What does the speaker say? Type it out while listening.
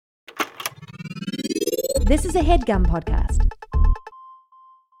This is a HeadGum podcast.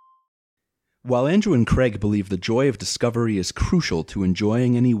 While Andrew and Craig believe the joy of discovery is crucial to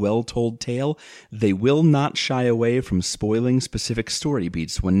enjoying any well-told tale, they will not shy away from spoiling specific story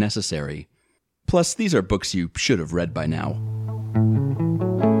beats when necessary. Plus, these are books you should have read by now.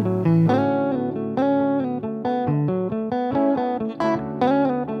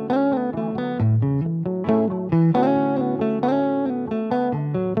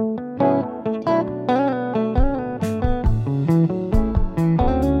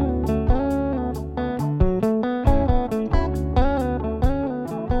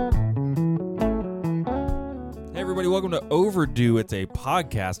 Overdue. It's a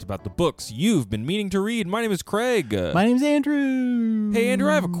podcast about the books you've been meaning to read. My name is Craig. My name's Andrew. Hey, Andrew,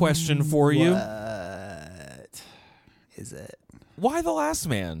 I have a question for you. What is it? Why The Last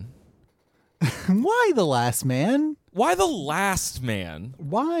Man? Why The Last Man? Why The Last Man?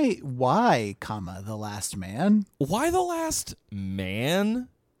 Why, comma, The Last Man? Why The Last Man?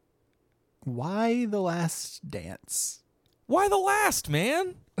 Why The Last Dance? Why The Last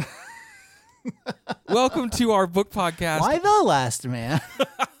Man? Welcome to our book podcast. Why The Last Man?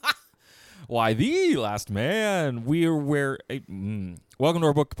 Why The Last Man? Welcome to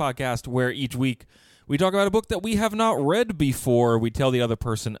our book podcast, where each week we talk about a book that we have not read before. We tell the other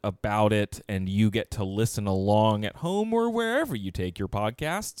person about it, and you get to listen along at home or wherever you take your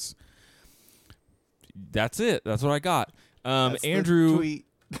podcasts. That's it. That's what I got. That's Andrew, the tweet.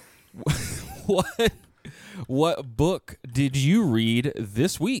 what book did you read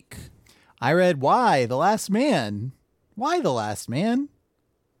this week? I read Why The Last Man. Why The Last Man?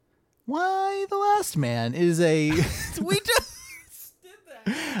 Why The Last Man is a... We just did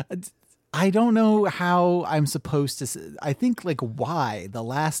that. I don't know how I'm supposed to say... I think like Why The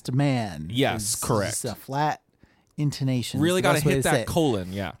Last Man. Yes, correct. It's a flat intonation. Really got to hit that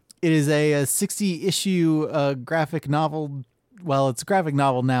colon, yeah. It is a 60-issue graphic novel. Well, it's a graphic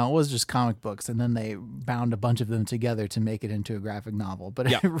novel now. It was just comic books, and then they bound a bunch of them together to make it into a graphic novel.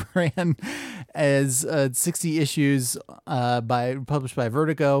 But it ran as 60 issues published by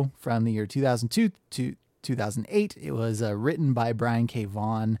Vertigo from the year 2002 to 2008. It was written by Brian K.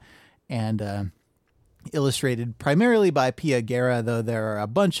 Vaughan and illustrated primarily by Pia Guerra, though there are a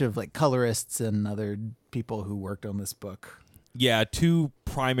bunch of like colorists and other people who worked on this book. Yeah, two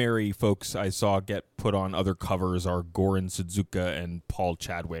primary folks I saw get put on other covers are Goran Sudzuka and Paul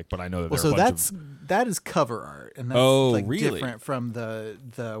Chadwick, but I know that that is cover art, and that's really different from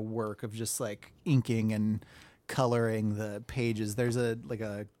the work of just like inking and coloring the pages. There's a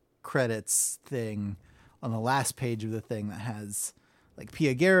credits thing on the last page of the thing that has like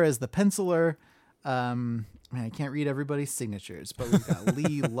Pia Guerra as the penciler. Man, I can't read everybody's signatures, but we've got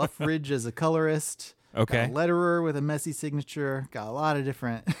Lee Luffridge as a colorist. Okay. Got a letterer with a messy signature. Got a lot of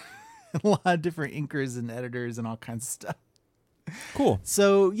different inkers and editors and all kinds of stuff. Cool.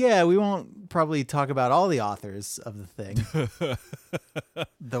 So yeah, we won't probably talk about all the authors of the thing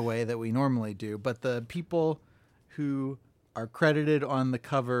the way that we normally do, but the people who are credited on the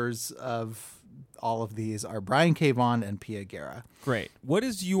covers of all of these are Brian K. Vaughan and Pia Guerra. Great. What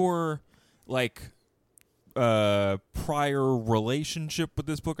is your prior relationship with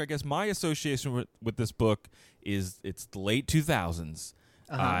this book? I guess my association with this book is it's the late 2000s.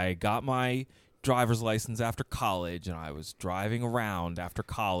 Uh-huh. I got my driver's license after college, and I was driving around after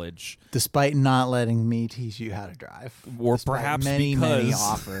college. Despite not letting me teach you how to drive. Or perhaps many because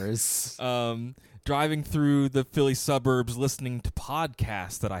offers. Driving through the Philly suburbs, listening to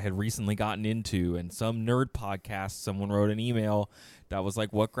podcasts that I had recently gotten into, and some nerd podcast, someone wrote an email that was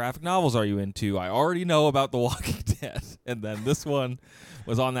like, what graphic novels are you into? I already know about The Walking Dead. And then this one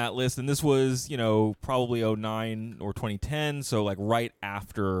was on that list. And this was, probably 2009 or 2010. So like right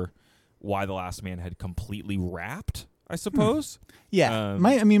after Why The Last Man had completely wrapped, I suppose. Yeah.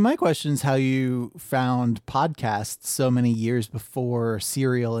 My question is how you found podcasts so many years before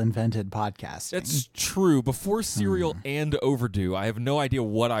Serial invented podcasting. That's true. Before Serial and Overdue, I have no idea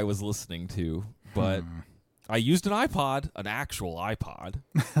what I was listening to, but... I used an iPod, an actual iPod.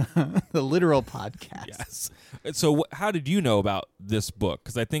 The literal podcast. Yes. So how did you know about this book?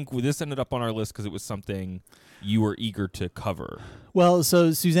 Because I think this ended up on our list because it was something you were eager to cover. Well,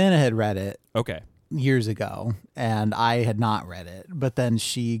 so Susanna had read it. Okay. Years ago, and I had not read it. But then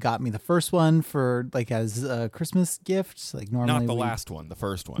she got me the first one for as a Christmas gift. Like normally, not the last one, the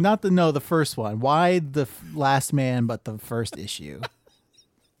first one. The first one. Why the Last Man, but the first issue.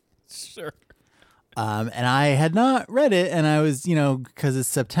 Sure. And I had not read it, and I was, because it's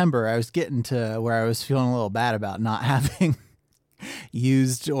September, I was getting to where I was feeling a little bad about not having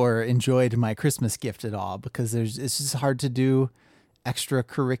used or enjoyed my Christmas gift at all, because it's just hard to do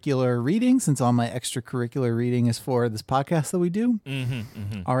extracurricular reading, since all my extracurricular reading is for this podcast that we do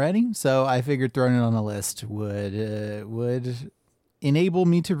already. So I figured throwing it on the list would enable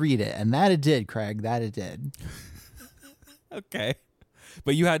me to read it, and that it did, Craig. That it did. Okay.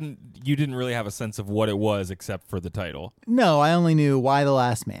 But you didn't really have a sense of what it was except for the title. No, I only knew Why the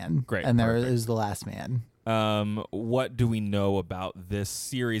Last Man. Great. And there perfect. is The Last Man. What do we know about this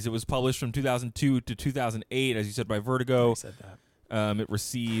series? It was published from 2002 to 2008, as you said, by Vertigo. I said that. It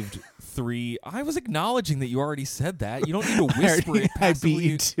received 3. I was acknowledging that you already said that. You don't need to whisper it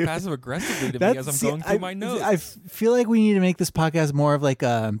passive aggressively to me as I'm going through my notes. I feel like we need to make this podcast more of like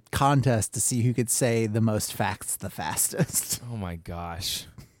a contest to see who could say the most facts the fastest. Oh my gosh.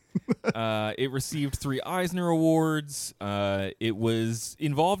 It received 3 Eisner Awards. It was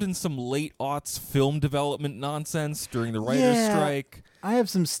involved in some late aughts film development nonsense during the writer's strike. I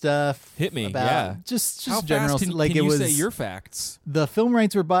have some stuff. Hit me, about yeah. Just How general. fast can like you it was, say your facts? The film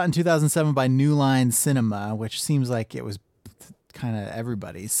rights were bought in 2007 by New Line Cinema, which seems like it was kind of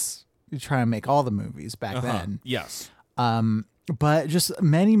everybody's trying to make all the movies back then. Yes. But just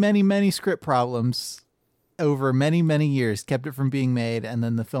many, many, many script problems over many, many years kept it from being made, and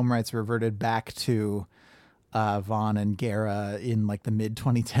then the film rights reverted back to Vaughan and Guerra in like the mid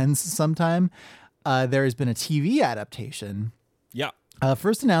 2010s sometime. There has been a TV adaptation. Yeah.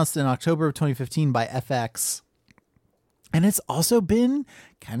 First announced in October of 2015 by FX, and it's also been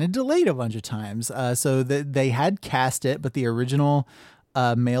kind of delayed a bunch of times. So they had cast it, but the original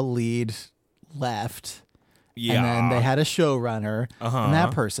male lead left. Yeah. And then they had a showrunner, and that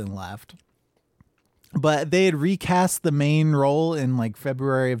person left. But they had recast the main role in like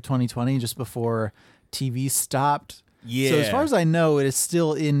February of 2020, just before TV stopped. Yeah. So as far as I know, it is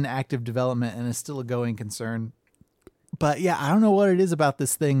still in active development and is still a going concern. But yeah, I don't know what it is about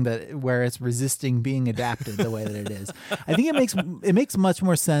this thing where it's resisting being adapted the way that it is. I think it makes much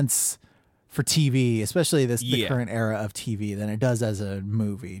more sense for TV, especially the current era of TV, than it does as a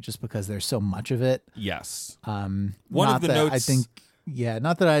movie, just because there's so much of it. Yes. One of the notes I think. Yeah,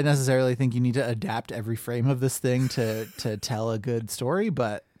 not that I necessarily think you need to adapt every frame of this thing to tell a good story,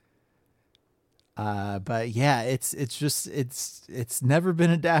 but yeah, it's never been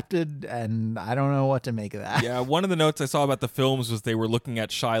adapted, and I don't know what to make of that. Yeah, one of the notes I saw about the films was they were looking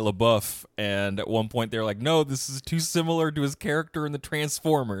at Shia LaBeouf, and at one point they were like, "No, this is too similar to his character in the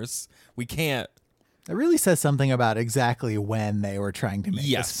Transformers. We can't." It really says something about exactly when they were trying to make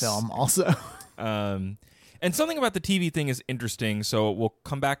this film, also. And something about the TV thing is interesting, so we'll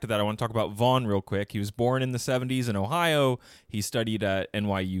come back to that. I want to talk about Vaughan real quick. He was born in the 70s in Ohio. He studied at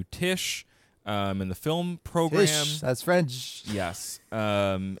NYU Tisch in the film program. Tisch, that's French. Yes.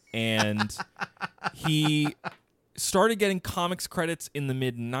 And he started getting comics credits in the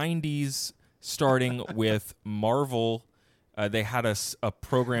mid-90s, starting with Marvel. They had a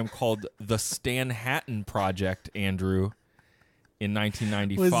program called the Stan Hatton Project, Andrew, in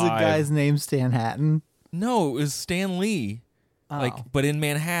 1995. Was the guy's name Stan Hatton? No, it was Stan Lee, but in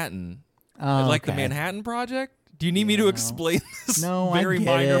Manhattan. Like the Manhattan Project? Do you need me to explain this very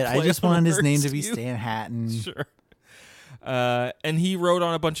minor play I just wanted his name to be you? Stan Hatton. Sure. And he wrote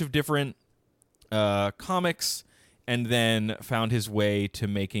on a bunch of different comics, and then found his way to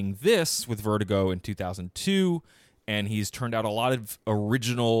making this with Vertigo in 2002, and he's turned out a lot of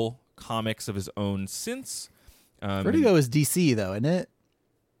original comics of his own since. Vertigo is DC, though, isn't it?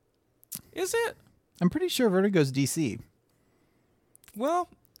 Is it? I'm pretty sure Vertigo's DC. Well,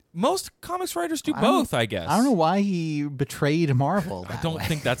 most comics writers do both, I guess. I don't know why he betrayed Marvel. I don't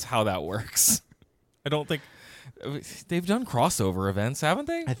think that's how that works. I don't think they've done crossover events, haven't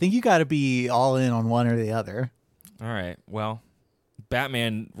they? I think you got to be all in on one or the other. All right. Well,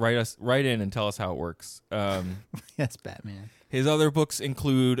 Batman, write in and tell us how it works. Yes, Batman. His other books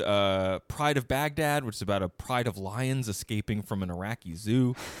include Pride of Baghdad, which is about a pride of lions escaping from an Iraqi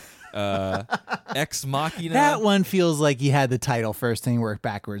zoo. Ex Machina. That one feels like he had the title first and he worked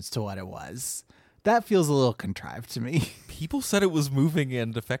backwards to what it was. That feels a little contrived to me. People said it was moving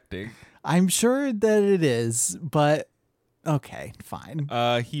and affecting. I'm sure that it is, but okay, fine.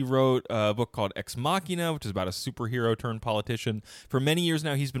 He wrote a book called Ex Machina, which is about a superhero turned politician. For many years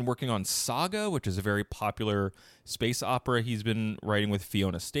now, he's been working on Saga, which is a very popular space opera he's been writing with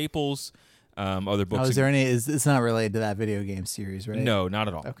Fiona Staples. Other books. Is there any? It's not related to that video game series, right? No, not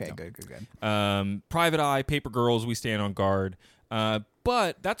at all. Okay, no. good. Private Eye, Paper Girls, We Stand on Guard.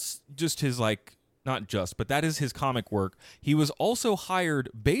 But that's just his not just, but that is his comic work. He was also hired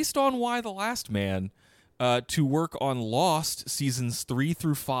based on Why the Last Man to work on Lost seasons 3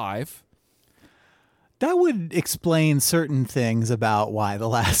 through 5. That would explain certain things about why The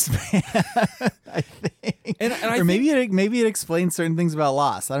Last Man, I think. Or maybe it explains certain things about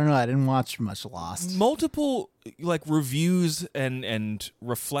Lost. I don't know. I didn't watch much Lost. Multiple like reviews and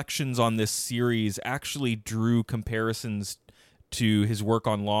reflections on this series actually drew comparisons to his work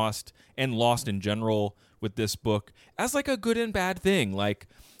on Lost and Lost in general with this book as like a good and bad thing. Like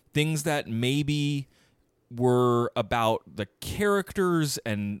things that maybe were about the characters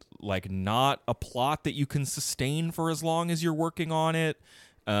and like not a plot that you can sustain for as long as you're working on it.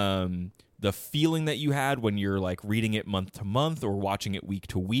 The feeling that you had when you're like reading it month to month or watching it week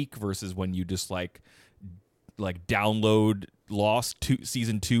to week versus when you just like download Lost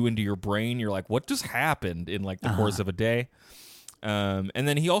season 2 into your brain. You're like, what just happened in like the course of a day? And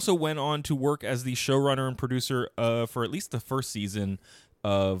then he also went on to work as the showrunner and producer for at least the first season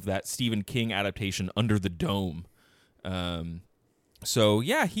of that Stephen King adaptation Under the Dome. So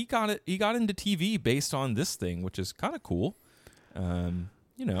yeah, he got into TV based on this thing, which is kind of cool.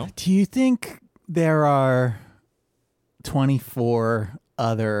 Do you think there are 24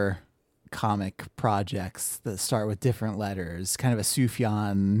 other comic projects that start with different letters, kind of a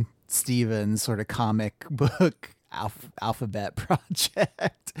Sufjan Stevens sort of comic book alphabet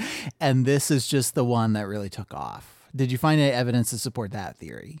project, and this is just the one that really took off? Did you find any evidence to support that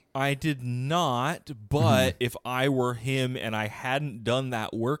theory? I did not, but if I were him and I hadn't done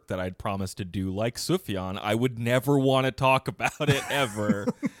that work that I'd promised to do, like Sufjan, I would never want to talk about it ever,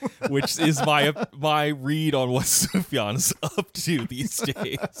 which is my read on what Sufjan is up to these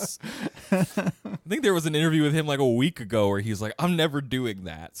days. I think there was an interview with him like a week ago where he's like, I'm never doing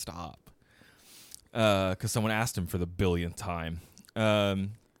that. Stop. Because someone asked him for the billionth time.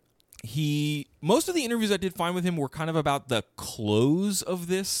 Most of the interviews I did find with him were kind of about the close of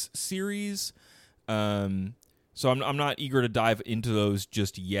this series. So I'm not eager to dive into those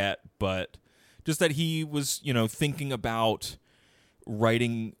just yet, but just that he was, thinking about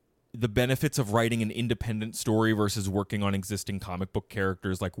writing the benefits of writing an independent story versus working on existing comic book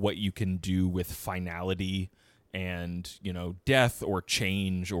characters, like what you can do with finality and, death or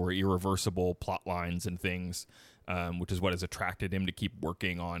change or irreversible plot lines and things. Which is what has attracted him to keep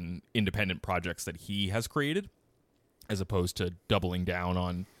working on independent projects that he has created, as opposed to doubling down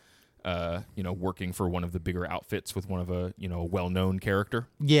on, working for one of the bigger outfits with one of a well-known character.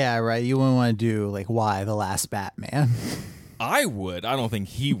 Yeah, right. You wouldn't want to do like why the last Batman. I would. I don't think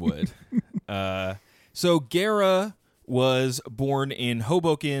he would. So Guerra was born in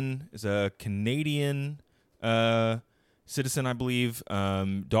Hoboken, is a Canadian citizen, I believe,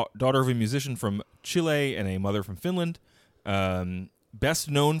 daughter of a musician from Chile and a mother from Finland. Best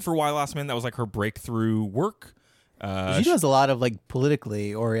known for Why Last Man. That was like her breakthrough work. She does a lot of like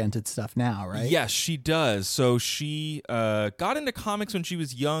politically oriented stuff now, right? Yes, she does. So she got into comics when she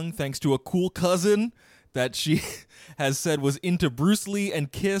was young thanks to a cool cousin that she has said was into Bruce Lee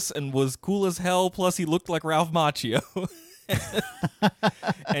and Kiss and was cool as hell. Plus he looked like Ralph Macchio.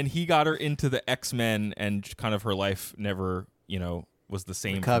 And he got her into the X-Men, and kind of her life never, was the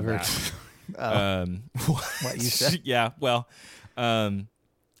same. Recovered. What you said? Yeah. Well,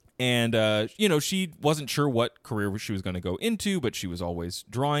 she wasn't sure what career she was going to go into, but she was always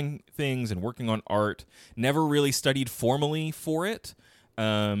drawing things and working on art. Never really studied formally for it.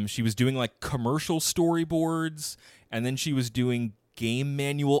 She was doing like commercial storyboards, and then she was doing game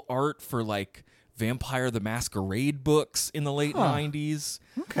manual art for like Vampire the Masquerade books in the late 90s.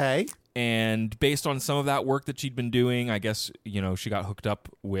 Okay. And based on some of that work that she'd been doing, I guess, she got hooked up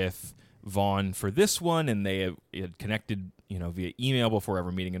with Vaughan for this one, and they had connected, via email before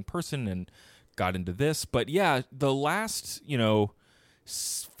ever meeting in person, and got into this. But yeah, the last,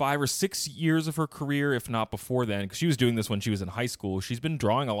 5 or 6 years of her career, if not before then, because she was doing this when she was in high school, she's been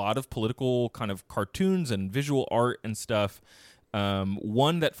drawing a lot of political kind of cartoons and visual art and stuff.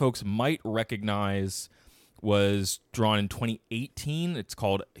 One that folks might recognize was drawn in 2018. It's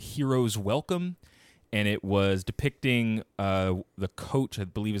called Heroes Welcome, and it was depicting the coach, I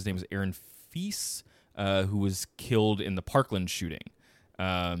believe his name is Aaron Feese, who was killed in the Parkland shooting.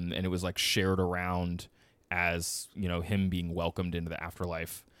 And it was like shared around as, him being welcomed into the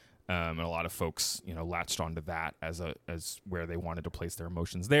afterlife. And a lot of folks, latched onto that as where they wanted to place their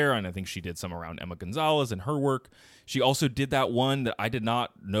emotions there. And I think she did some around Emma Gonzalez and her work. She also did that one that I did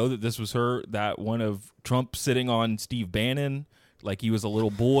not know that this was her, that one of Trump sitting on Steve Bannon like he was a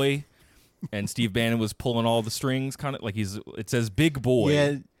little boy, and Steve Bannon was pulling all the strings, kind of like it says big boy.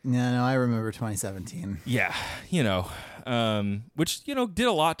 Yeah, no, I remember 2017. Yeah, which, did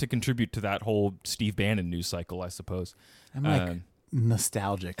a lot to contribute to that whole Steve Bannon news cycle, I suppose. I'm like,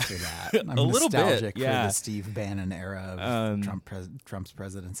 nostalgic for that. I'm A little bit, nostalgic yeah. for the Steve Bannon era of Trump's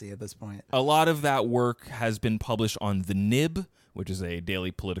presidency at this point. A lot of that work has been published on The Nib, which is a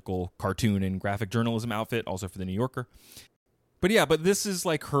daily political cartoon and graphic journalism outfit, also for The New Yorker. But this is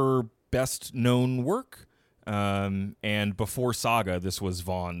like her best known work. And before Saga, this was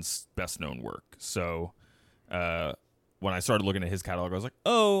Vaughan's best known work. So when I started looking at his catalog, I was like,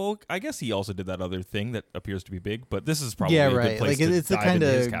 oh, I guess he also did that other thing that appears to be big. But this is probably a good place to it's dive into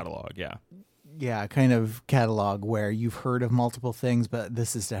his catalog. Yeah, kind of catalog where you've heard of multiple things, but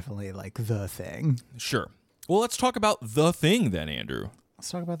this is definitely like the thing. Sure. Well, let's talk about The Thing then, Andrew. Let's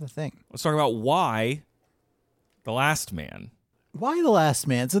talk about The Thing. Let's talk about why The Last Man. Why The Last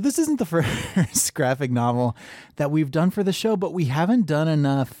Man? So this isn't the first graphic novel that we've done for the show, but we haven't done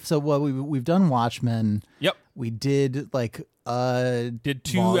enough. So we've done Watchmen. Yep. We did like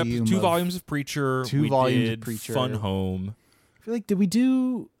two volumes of Preacher. Two volumes of Preacher. Fun Home. I feel like did we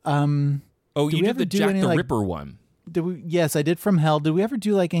do you did the Jack the Ripper one. Did we? Yes, I did From Hell. Did we ever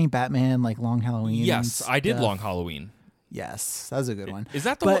do like any Batman, like Long Halloween? Yes, I did Long Halloween. Yes, that was a good one. Is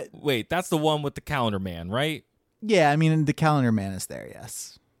that the one? Wait, that's the one with the Calendar Man, right? Yeah, I mean the Calendar Man is there.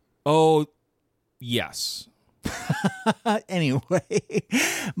 Yes. Oh, yes. Anyway,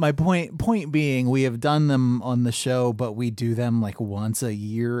 my point being, we have done them on the show, but we do them like once a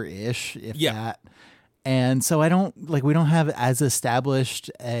year ish, if that. And so we don't have as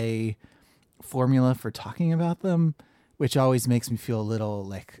established a formula for talking about them, which always makes me feel a little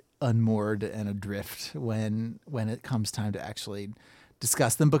like unmoored and adrift when it comes time to actually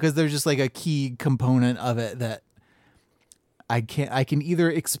discuss them, because there's just like a key component of it that I can either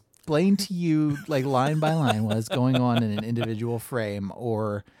explain to you like line by line what is going on in an individual frame,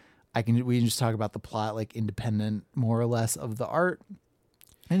 or we can just talk about the plot like independent more or less of the art.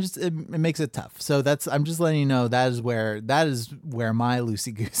 And it makes it tough. So I'm just letting you know that is where my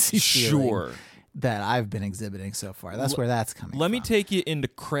loosey-goosey feeling that I've been exhibiting so far. That's where that's coming from. Let me take you into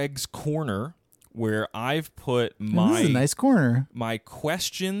Craig's corner, where I've put this is a nice corner. My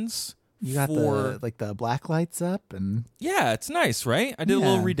questions. You got the black lights up, and yeah, it's nice, right? I did a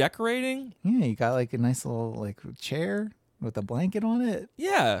little redecorating. Yeah, you got like a nice little like chair with a blanket on it.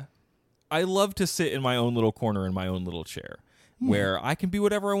 Yeah, I love to sit in my own little corner in my own little chair, where I can be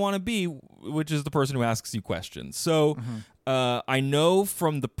whatever I want to be, which is the person who asks you questions. So I know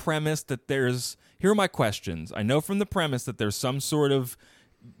from the premise that here are my questions. I know from the premise that there's some sort of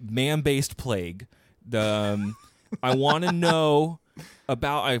man-based plague. I want to know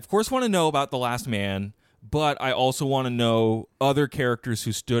I of course want to know about The Last Man, but I also want to know other characters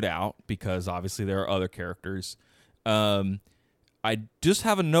who stood out, because obviously there are other characters. I just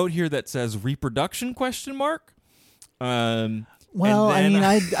have a note here that says reproduction ? Well, I mean,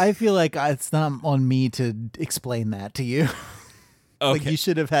 I feel like it's not on me to explain that to you. Okay. Like you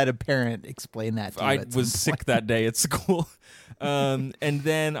should have had a parent explain that to you. I was sick that day at school. And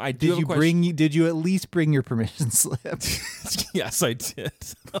then I did Did you at least bring your permission slip? Yes, I did.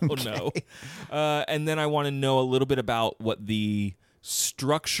 Oh, no. And then I want to know a little bit about what the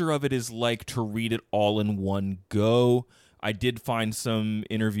structure of it is like to read it all in one go. I did find some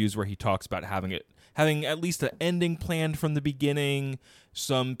interviews where he talks about having at least an ending planned from the beginning.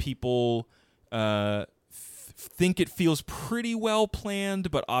 Some people think it feels pretty well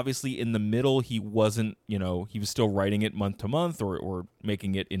planned, but obviously in the middle he wasn't, he was still writing it month to month or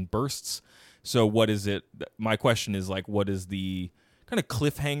making it in bursts. So what is it? My question is like, what is the kind of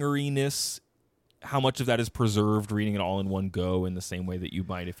cliffhangeriness? How much of that is preserved reading it all in one go in the same way that you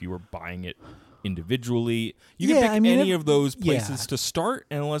might if you were buying it individually? You can pick any of those places to start,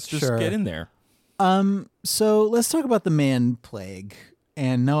 and let's just get in there. So let's talk about the man plague.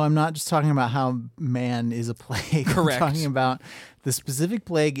 And no, I'm not just talking about how man is a plague. Correct. I'm talking about the specific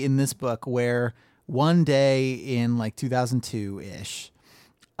plague in this book where one day in like 2002-ish,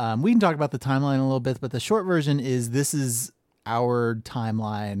 we can talk about the timeline a little bit, but the short version is this is our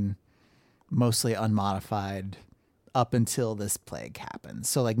timeline, mostly unmodified, up until this plague happens.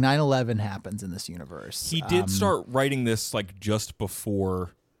 So like 9/11 happens in this universe. He did start writing this like just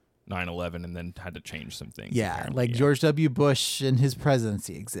before 9/11 and then had to change some things. Yeah, like George W. Bush and his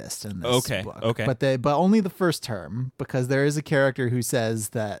presidency exist in this book. Okay. But only the first term, because there is a character who says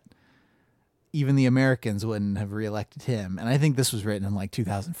that even the Americans wouldn't have reelected him. And I think this was written in like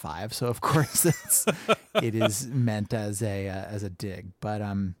 2005, so of course it is meant as a dig. But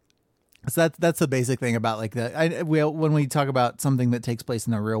so that's the basic thing about like when we talk about something that takes place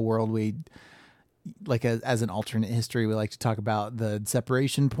in the real world, like as an alternate history, we like to talk about the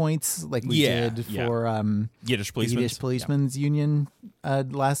separation points, like we did for Yiddish the Yiddish Policemen's Union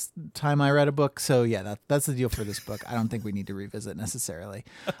last time I read a book. So yeah, that's the deal for this book. I don't think we need to revisit necessarily.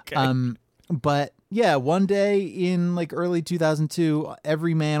 Okay. But yeah, one day in like early 2002,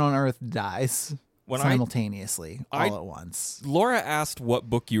 every man on Earth dies simultaneously, all at once. Laura asked what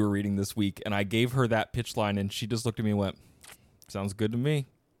book you were reading this week, and I gave her that pitch line, and she just looked at me and went, "Sounds good to me."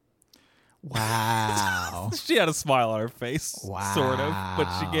 Wow. She had a smile on her face, sort of,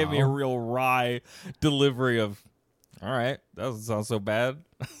 but she gave me a real wry delivery of, "All right, that doesn't sound so bad."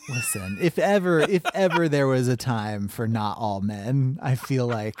 Listen, if ever there was a time for not all men, I feel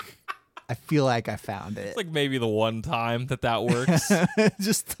like I found it. It's like maybe the one time that works.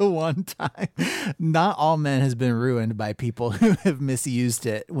 Just the one time. Not all men has been ruined by people who have misused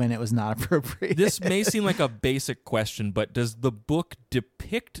it when it was not appropriate. This may seem like a basic question, but does the book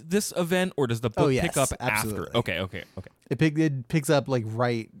depict this event, or does the book pick up absolutely. after? Okay. It picks up like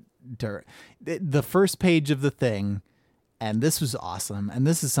right during the first page of the thing, and this was awesome. And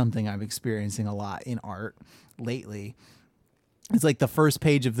this is something I'm experiencing a lot in art lately. It's like the first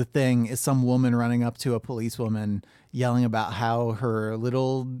page of the thing is some woman running up to a policewoman yelling about how her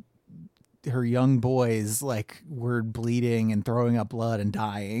young boys like were bleeding and throwing up blood and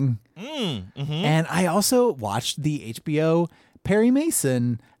dying. And I also watched the HBO Perry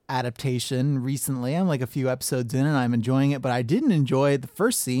Mason adaptation recently. I'm like a few episodes in and I'm enjoying it, but I didn't enjoy the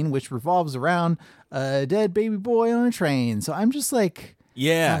first scene, which revolves around a dead baby boy on a train. So I'm just like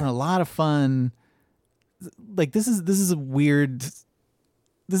having a lot of fun. Like this is a weird.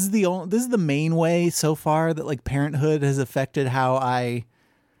 This is the main way so far that like parenthood has affected how I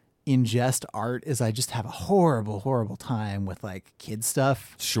ingest art. Is I just have a horrible time with like kid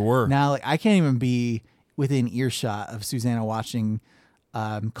stuff. Sure. Now like I can't even be within earshot of Susanna watching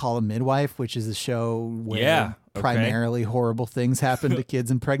Call a Midwife, which is a show where primarily horrible things happen to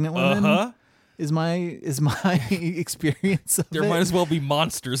kids and pregnant women. Is my experience of there it. Might as well be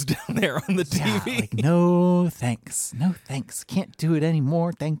monsters down there on the TV. Yeah, like, no thanks, can't do it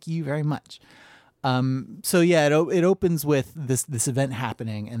anymore, thank you very much. So yeah, it opens with this event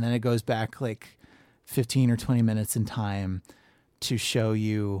happening, and then it goes back like 15 or 20 minutes in time to show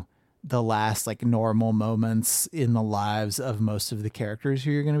you the last like normal moments in the lives of most of the characters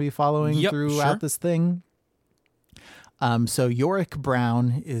who you're going to be following throughout this thing. So Yorick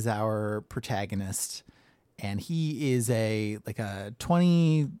Brown is our protagonist, and he is a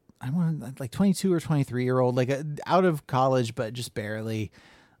 22 or 23-year-old, like out of college, but just barely,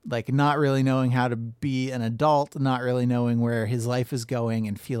 like not really knowing how to be an adult, not really knowing where his life is going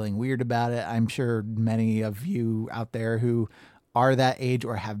and feeling weird about it. I'm sure many of you out there who are that age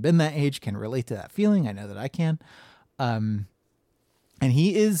or have been that age can relate to that feeling. I know that I can. And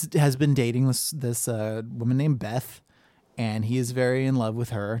he has been dating this woman named Beth, and he is very in love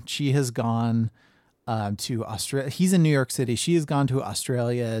with her. She has gone to Australia. He's in New York City. She has gone to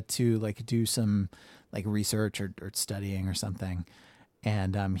Australia to like do some like research or studying or something.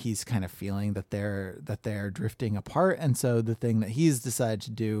 And he's kind of feeling that they're drifting apart. And so the thing that he's decided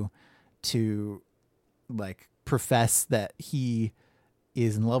to do to like profess that he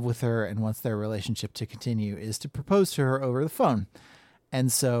is in love with her and wants their relationship to continue is to propose to her over the phone.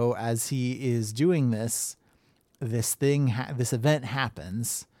 And so as he is doing this event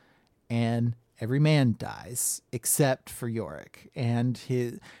happens, and every man dies except for Yorick. And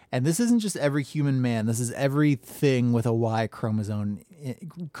this isn't just every human man. This is everything with a Y chromosome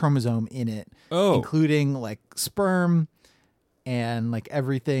in it, including like sperm and like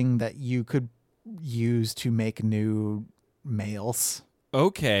everything that you could use to make new males.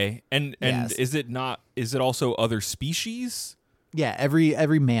 Okay. And Yes. is it also other species? Yeah,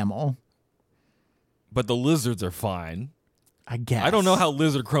 every mammal. But the lizards are fine. I guess. I don't know how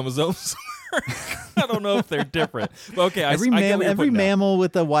lizard chromosomes work. I don't know if they're different. But okay, every I get what you're putting down. mammal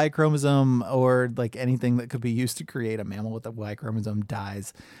with a Y chromosome, or like anything that could be used to create a mammal with a Y chromosome,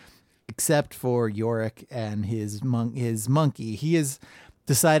 dies, except for Yorick and his monkey. He has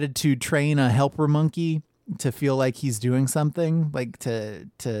decided to train a helper monkey to feel like he's doing something, like to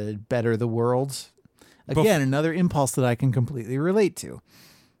better the world. Again, another impulse that I can completely relate to.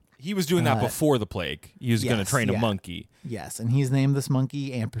 He was doing that before the plague. He was going to train a monkey. Yes, and he's named this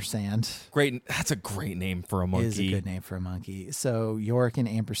monkey Ampersand. Great. That's a great name for a monkey. It is a good name for a monkey. So Yorick and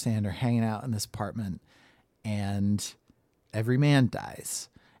Ampersand are hanging out in this apartment, and every man dies.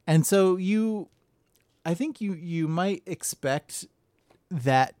 And so I think you might expect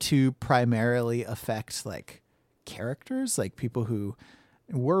that to primarily affect like characters, like people who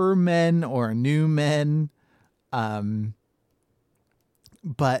were men or new men.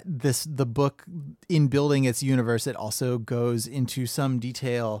 But the book, in building its universe, it also goes into some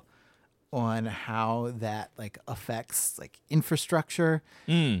detail on how that like affects like infrastructure,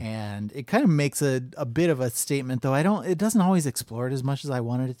 and it kind of makes a bit of a statement, though it doesn't always explore it as much as I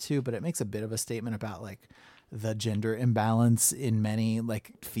wanted it to, but it makes a bit of a statement about like the gender imbalance in many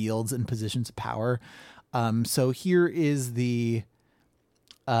like fields and positions of power. So here is the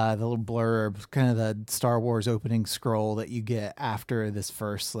little blurb, kind of the Star Wars opening scroll that you get after this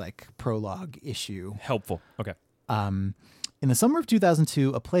first like prologue issue. Helpful. Okay. In the summer of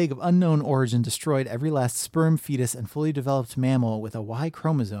 2002, a plague of unknown origin destroyed every last sperm, fetus, and fully developed mammal with a Y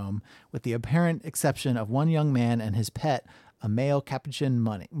chromosome, with the apparent exception of one young man and his pet, a male capuchin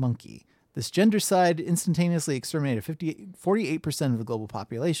monkey. This gendercide instantaneously exterminated 48% of the global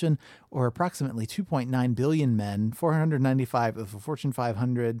population, or approximately 2.9 billion men. 495 of the Fortune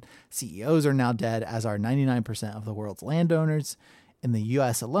 500 CEOs are now dead, as are 99% of the world's landowners. In the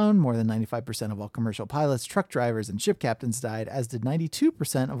U.S. alone, more than 95% of all commercial pilots, truck drivers, and ship captains died, as did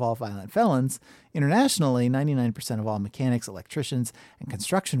 92% of all violent felons. Internationally, 99% of all mechanics, electricians, and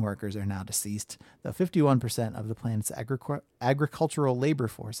construction workers are now deceased, though 51% of the planet's agricultural labor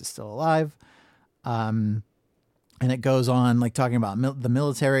force is still alive. And it goes on, like, talking about the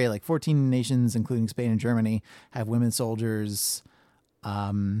military, like 14 nations, including Spain and Germany, have women soldiers.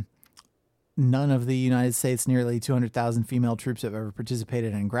 None of the United States' nearly 200,000 female troops have ever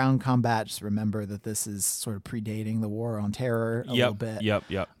participated in ground combat. Just remember that this is sort of predating the war on terror a little bit.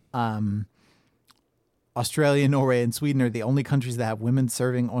 Yep. Australia, Norway, and Sweden are the only countries that have women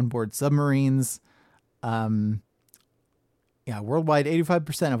serving on board submarines. Worldwide,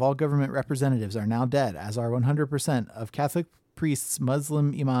 85% of all government representatives are now dead, as are 100% of Catholic priests,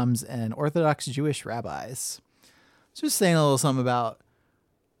 Muslim imams, and Orthodox Jewish rabbis. Just saying a little something about,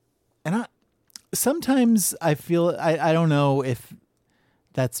 sometimes I feel, I don't know if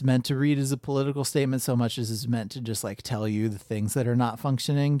that's meant to read as a political statement so much as it's meant to just like tell you the things that are not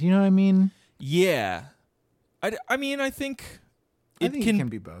functioning. Do you know what I mean? Yeah. I mean, I think it can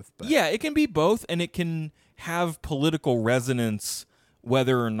be both. But. Yeah, it can be both, and it can have political resonance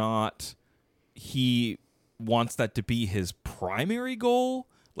whether or not he wants that to be his primary goal.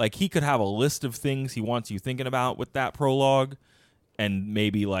 Like, he could have a list of things he wants you thinking about with that prologue, and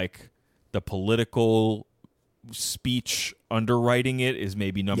maybe like the political speech underwriting it is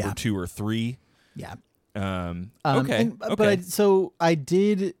maybe number 2 or 3. Yeah. Okay. But I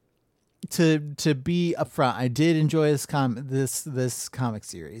did, to be upfront, I did enjoy this comic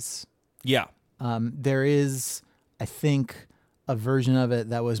series. Yeah. There is, I think, a version of it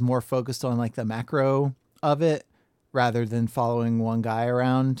that was more focused on like the macro of it rather than following one guy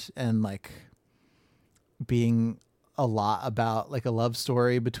around and like being a lot about like a love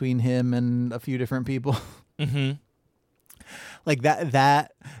story between him and a few different people. Mm-hmm. Like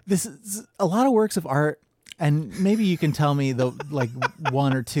that this is a lot of works of art, and maybe you can tell me the like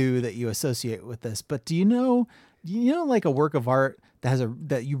one or two that you associate with this, but do you know like a work of art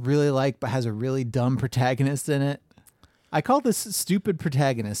that you really like but has a really dumb protagonist in it? I call this stupid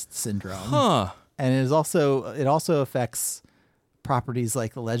protagonist syndrome. Huh. And it also affects properties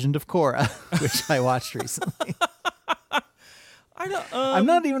like The Legend of Korra, which I watched recently. I'm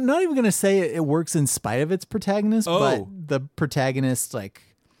not even going to say it works in spite of its protagonist, but the protagonist like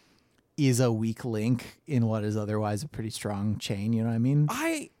is a weak link in what is otherwise a pretty strong chain. You know what I mean?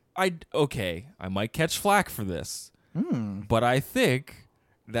 Okay, I might catch flack for this, but I think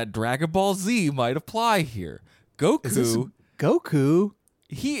that Dragon Ball Z might apply here. Goku?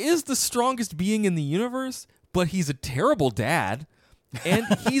 He is the strongest being in the universe, but he's a terrible dad, and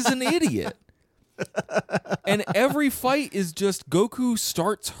he's an idiot. And every fight is just Goku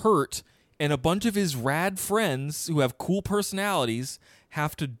starts hurt, and a bunch of his rad friends who have cool personalities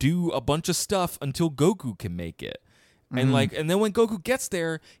have to do a bunch of stuff until Goku can make it. And and then when Goku gets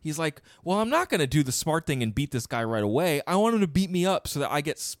there, he's like, well, I'm not going to do the smart thing and beat this guy right away. I want him to beat me up so that I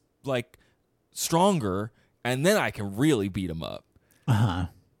get like stronger, and then I can really beat him up.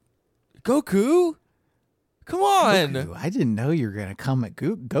 Goku? Come on. Goku. I didn't know you were going to come at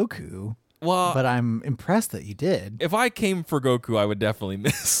Goku. Well, but I'm impressed that you did. If I came for Goku, I would definitely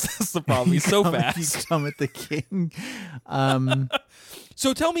miss. That's the problem. He's so fast. You come at the king.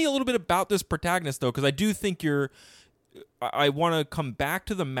 So tell me a little bit about this protagonist, though, because I do think I want to come back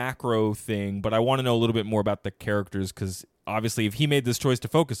to the macro thing, but I want to know a little bit more about the characters, because obviously if he made this choice to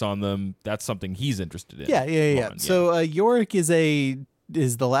focus on them, that's something he's interested in. Yeah. So Yorick is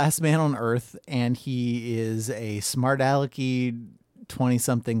the last man on Earth, and he is a smart alecky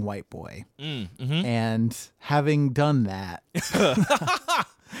 20-something white boy. And having done that,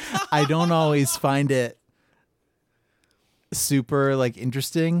 I don't always find it super like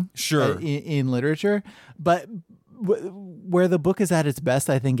interesting Sure. in literature, but where the book is at its best,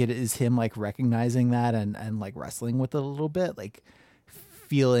 I think it is him like recognizing that and like wrestling with it a little bit, like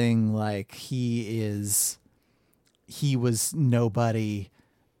feeling like he was nobody,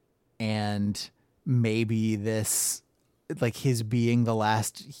 and maybe this, like his being the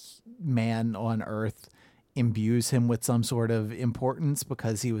last man on Earth imbues him with some sort of importance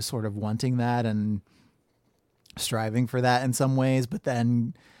because he was sort of wanting that and striving for that in some ways, but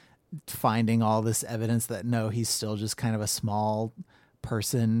then finding all this evidence that no, he's still just kind of a small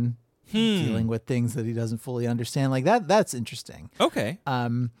person dealing with things that he doesn't fully understand. Like that's interesting. Okay.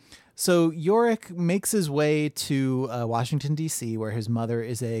 So Yorick makes his way to Washington, D.C., where his mother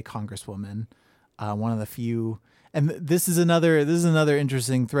is a congresswoman. One of the few, and this is another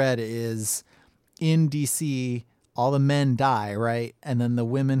interesting thread, is in D.C., all the men die, right? And then the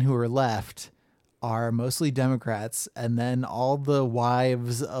women who are left are mostly Democrats, and then all the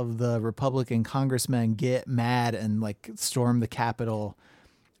wives of the Republican congressmen get mad and like storm the Capitol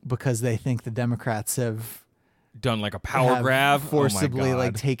because they think the Democrats have done like a power grab, forcibly oh my God.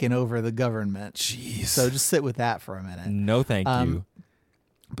 like taken over the government. Jeez. So just sit with that for a minute. No, thank you.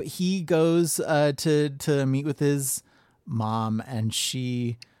 But he goes to meet with his mom, and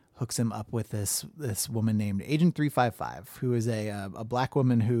she hooks him up with this woman named Agent 355, who is a black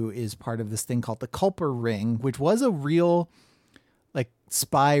woman who is part of this thing called the Culper Ring, which was a real like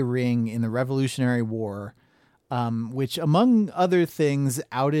spy ring in the Revolutionary War, which among other things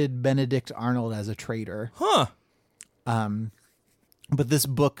outed Benedict Arnold as a traitor. Huh. But this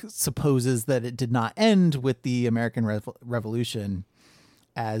book supposes that it did not end with the American Revolution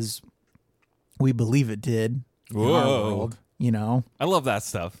as we believe it did in our world, you know? I love that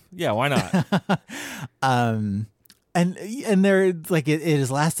stuff. Yeah, why not? And they're like, it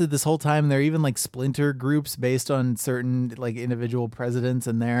has lasted this whole time. There are even like splinter groups based on certain like individual presidents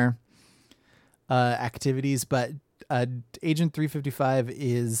and their activities. But Agent 355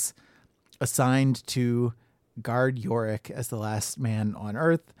 is assigned to guard Yorick as the last man on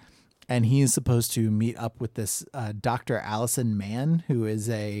Earth. And he is supposed to meet up with this Dr. Allison Mann, who is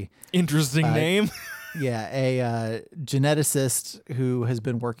a interesting name. Yeah, a geneticist who has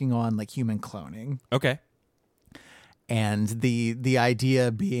been working on like human cloning. Okay. And the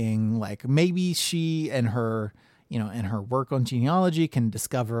idea being like maybe she and her, you know, and her work on genealogy can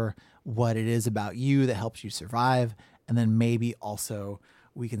discover what it is about you that helps you survive. And then maybe also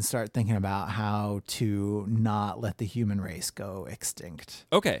we can start thinking about how to not let the human race go extinct.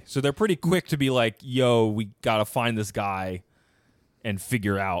 Okay. So they're pretty quick to be like, yo, we got to find this guy and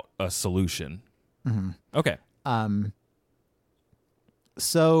figure out a solution. Mm-hmm. Okay.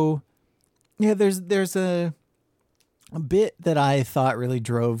 So yeah, there's a bit that I thought really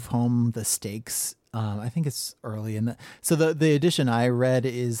drove home the stakes. I think it's early in the edition I read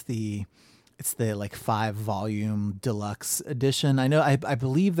is it's the like 5-volume deluxe edition. I know I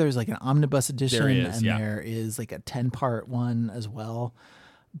believe there's like an omnibus edition there is like a 10-part one as well.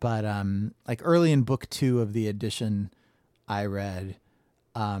 But like early in book 2 of the edition I read,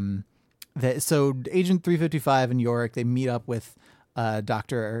 so Agent 355 and Yorick, they meet up with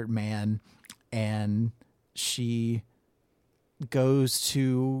Dr. Mann, and she goes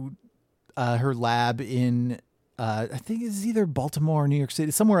to her lab in I think it's either Baltimore or New York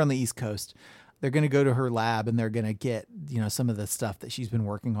City, somewhere on the East Coast. They're going to go to her lab and they're going to get, you know, some of the stuff that she's been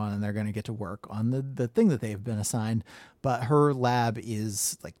working on, and they're going to get to work on the thing that they've been assigned. But her lab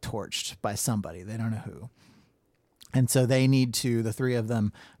is like torched by somebody. They don't know who. And so they need to, the three of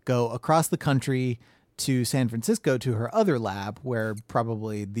them, go across the country to San Francisco to her other lab where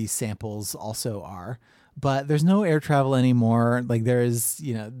probably these samples also are. But there's no air travel anymore. Like there is,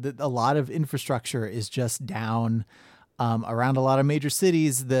 you know, a lot of infrastructure is just down around a lot of major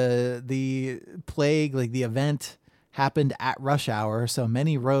cities. The plague, like the event, happened at rush hour, so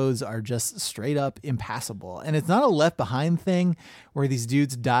many roads are just straight up impassable. And it's not a Left Behind thing where these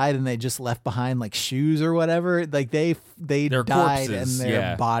dudes died and they just left behind like shoes or whatever. Like they their died corpses, and their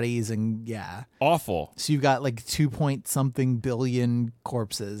yeah. bodies, and yeah, Awful. so you've got like 2-point-something billion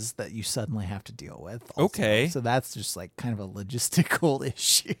corpses that you suddenly have to deal with also. Okay. So that's just like kind of a logistical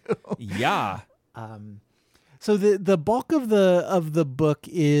issue. Yeah. So the bulk of the book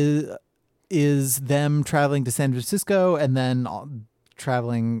is them traveling to San Francisco and then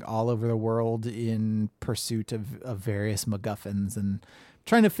traveling all over the world in pursuit of various MacGuffins and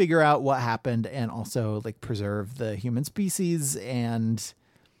trying to figure out what happened, and also like preserve the human species, and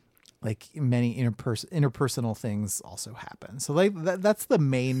like many interpersonal things also happen. So like that's the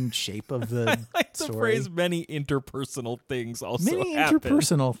main shape of the Like the story. phrase "many interpersonal things" also Many happen.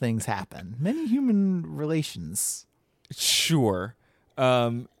 interpersonal things happen. Many human relations Sure.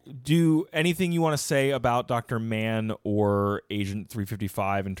 Do anything you want to say about Dr. Mann or Agent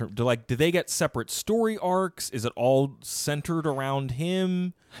 355 in terms do they get separate story arcs? Is it all centered around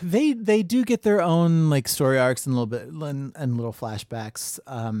him? They do get their own like story arcs and a little bit and little flashbacks.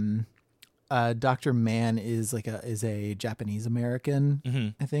 Dr. Mann is a Japanese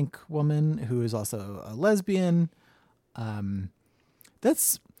American, I think, woman who is also a lesbian.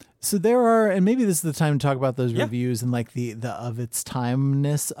 So there are, and maybe this is the time to talk about those reviews and like the of its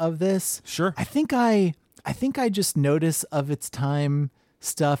timeness of this. Sure. I think I just notice of its time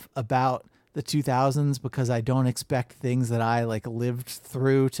stuff about the 2000s because I don't expect things that I like lived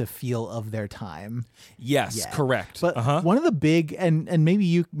through to feel of their time. Yes, yet. correct. But one of the big and maybe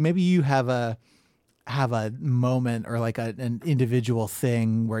you have a moment or like an individual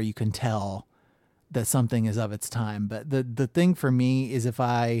thing where you can tell that something is of its time. But the thing for me is if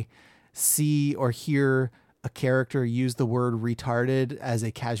I see or hear a character use the word retarded as a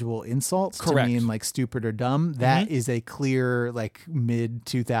casual insult Correct. to mean like stupid or dumb, that is a clear like mid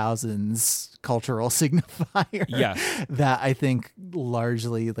 2000s cultural signifier. Yeah. That I think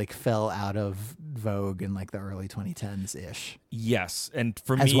largely like fell out of vogue in like the early 2010s ish. Yes. And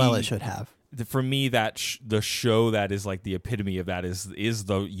for as me, well it should have. For me, that the show that is like the epitome of that is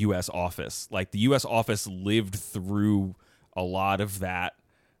the U.S. Office. Like the U.S. Office lived through a lot of that,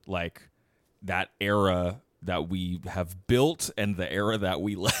 like that era that we have built and the era that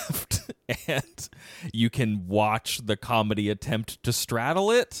we left. And you can watch the comedy attempt to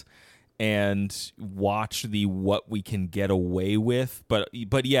straddle it and watch the what we can get away with. But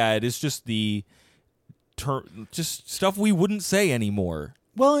yeah, it is just just stuff we wouldn't say anymore.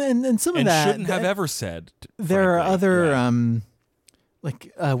 Well, and some of that shouldn't have ever said. There frankly. are other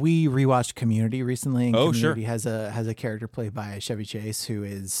we rewatched Community recently, and Community has a character played by Chevy Chase who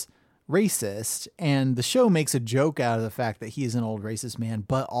is racist, and the show makes a joke out of the fact that he is an old racist man,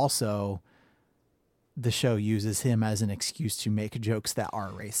 but also the show uses him as an excuse to make jokes that are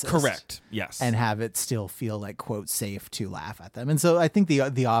racist. Correct. Yes. And have it still feel like quote safe to laugh at them. And so I think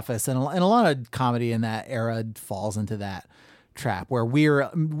the Office and a lot of comedy in that era falls into that trap where we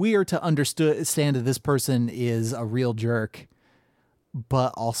are to understand that this person is a real jerk,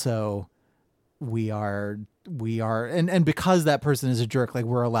 but also we are and because that person is a jerk, like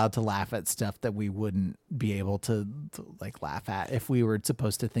we're allowed to laugh at stuff that we wouldn't be able to like laugh at if we were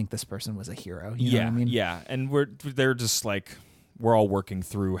supposed to think this person was a hero. You know what I mean? Yeah. And they're just like we're all working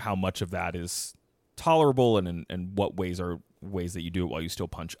through how much of that is tolerable and what ways are ways that you do it while you still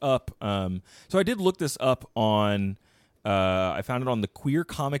punch up. So I did look this up on I found it on the Queer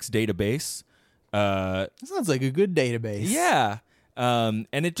Comics database. That sounds like a good database. Yeah. And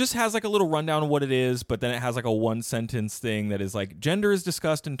it just has like a little rundown of what it is, but then it has like a one sentence thing that is like gender is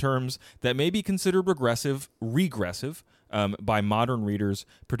discussed in terms that may be considered regressive by modern readers,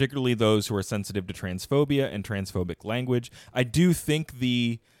 particularly those who are sensitive to transphobia and transphobic language. I do think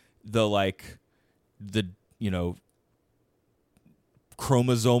the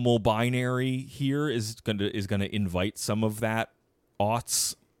chromosomal binary here is gonna invite some of that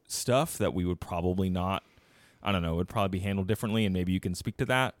aughts stuff that we would probably not. I don't know. It would probably be handled differently, and maybe you can speak to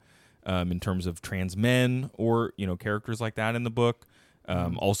that in terms of trans men or characters like that in the book.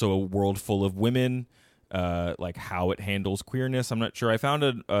 Also, a world full of women, like how it handles queerness. I'm not sure. I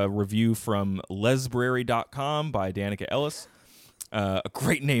found a review from lesbrary.com by Danica Ellis. A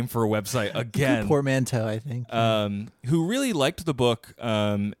great name for a website, again. Portmanteau, I think. Who really liked the book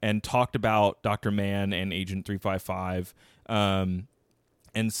and talked about Dr. Mann and Agent 355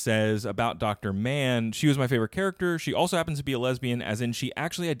 and says about Dr. Mann, she was my favorite character. She also happens to be a lesbian, as in she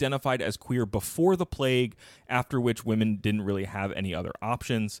actually identified as queer before the plague, after which women didn't really have any other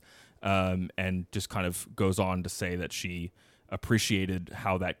options, and just kind of goes on to say that she appreciated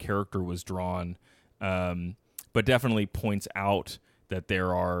how that character was drawn, but definitely points out that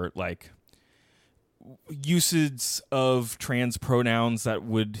there are like uses of trans pronouns that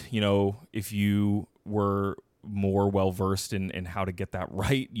would, if you were more well-versed in how to get that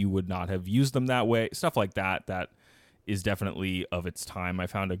right, you would not have used them that way. Stuff like that is definitely of its time. I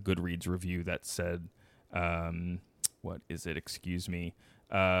found a Goodreads review that said, what is it? Excuse me.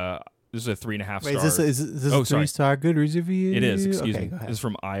 This is a 3.5 star. Is this a 3-star Goodreads review? It is. Excuse me. Go ahead. This is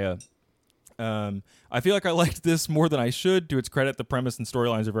from Aya. I feel like I liked this more than I should. To its credit, the premise and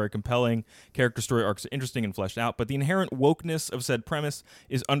storylines are very compelling. Character story arcs are interesting and fleshed out, but the inherent wokeness of said premise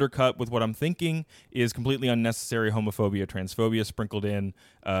is undercut with what I'm thinking is completely unnecessary homophobia, transphobia sprinkled in,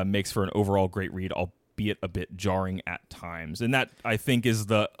 makes for an overall great read, albeit a bit jarring at times. And that, I think, is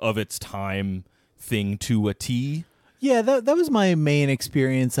the of its time thing to a T. Yeah, that was my main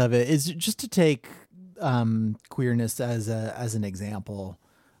experience of it, is just to take queerness as an example,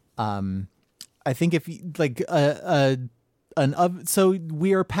 I think if you, like so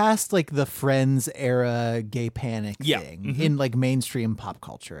we are past like the Friends era gay panic thing in like mainstream pop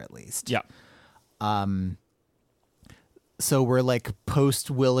culture, at least. Yeah. So we're like post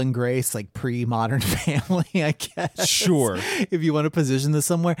Will and Grace, like pre Modern Family, I guess. Sure. If you want to position this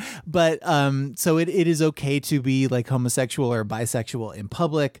somewhere. But so it is okay to be like homosexual or bisexual in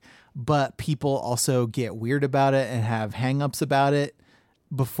public, but people also get weird about it and have hangups about it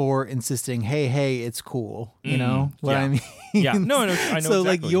before insisting, hey, it's cool. You know what I mean? Yeah. No, I know So exactly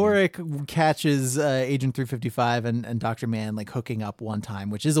like what you mean. Yorick catches Agent 355 and Dr. Mann like hooking up one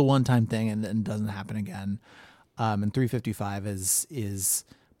time, which is a one-time thing and doesn't happen again. And 355 is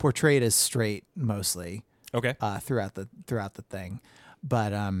portrayed as straight mostly. Okay. Throughout the thing,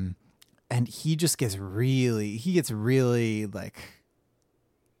 but and he just gets really like,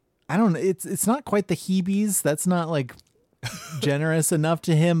 I don't know. It's not quite the heebies. That's not like generous enough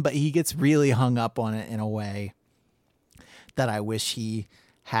to him, but he gets really hung up on it in a way that I wish he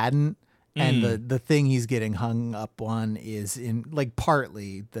hadn't. And the thing he's getting hung up on is in like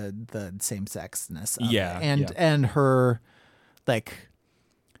partly the same sexness of it. And her like,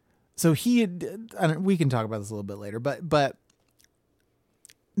 so we can talk about this a little bit later, but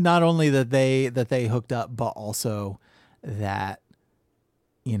not only that they hooked up, but also that,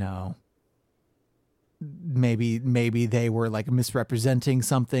 you know, maybe they were like misrepresenting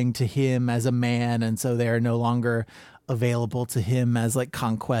something to him as a man, and so they are no longer available to him as like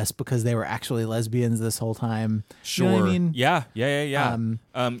conquest because they were actually lesbians this whole time. Sure. You know what I mean? Yeah.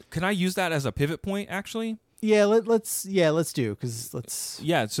 Can I use that as a pivot point, actually? Yeah, let's do, because let's.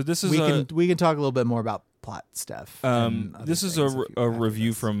 Yeah, so this is we can talk a little bit more about plot stuff. This is a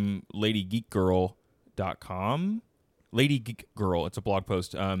review from LadyGeekGirl.com. Lady Geek Girl, it's a blog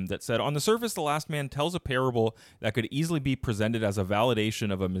post that said, on the surface, The Last Man tells a parable that could easily be presented as a validation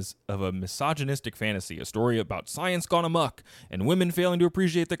of a misogynistic fantasy, a story about science gone amok and women failing to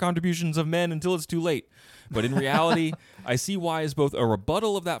appreciate the contributions of men until it's too late. But in reality, I see why as both a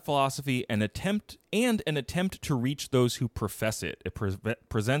rebuttal of that philosophy and an attempt to reach those who profess it. It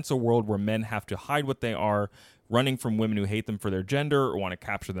presents a world where men have to hide what they are, running from women who hate them for their gender or want to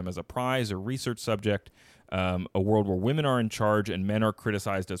capture them as a prize or research subject. A world where women are in charge and men are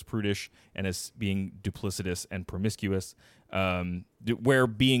criticized as prudish and as being duplicitous and promiscuous, where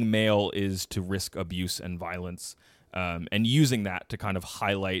being male is to risk abuse and violence, and using that to kind of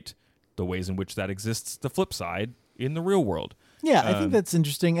highlight the ways in which that exists, the flip side, in the real world. Yeah, I think that's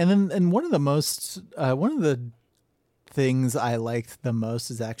interesting. And one of the things I liked the most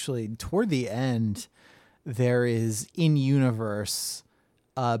is actually toward the end, there is in-universe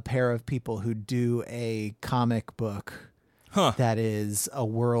a pair of people who do a comic book that is a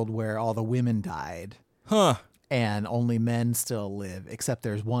world where all the women died and only men still live, except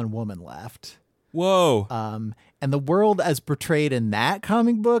there's one woman left. Whoa. And the world as portrayed in that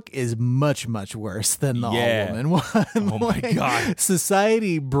comic book is much, much worse than the all-woman one. Oh my God.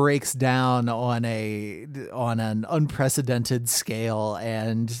 Society breaks down on an unprecedented scale,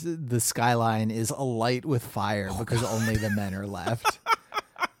 and the skyline is alight with fire because only the men are left.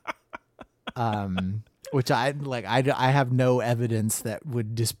 Which I have no evidence that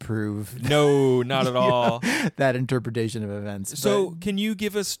would disprove. No, not at all. That interpretation of events. So can you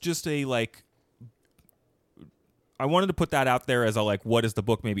give us just a like? I wanted to put that out there as a like, what is the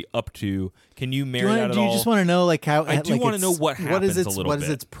book maybe up to? Can you marry that at all? Do you just want to know like how? I do want to know what happens a little bit. What is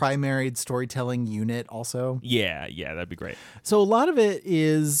its primary storytelling unit also? Yeah, that'd be great. So a lot of it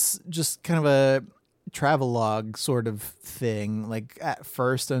is just kind of a travelogue sort of thing. Like at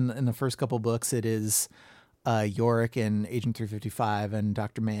first, in the first couple books, it is Yorick and Agent 355 and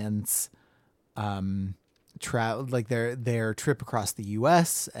Dr. Mann's like their trip across the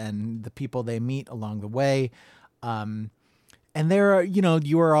U.S. and the people they meet along the way. And there are,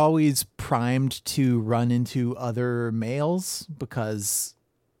 you are always primed to run into other males because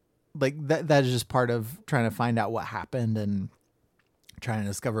like that is just part of trying to find out what happened and trying to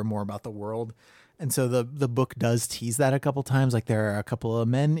discover more about the world. And so the book does tease that a couple times. Like there are a couple of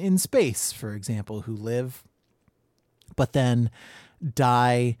men in space, for example, who live, but then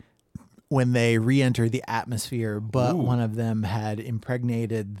die when they re-enter the atmosphere. But one of them had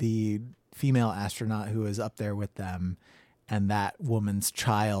impregnated the female astronaut who is up there with them, and that woman's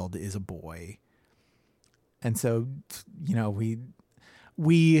child is a boy. And so,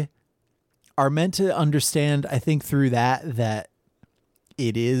 we are meant to understand, I think, through that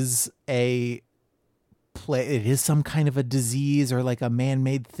it is it is some kind of a disease or like a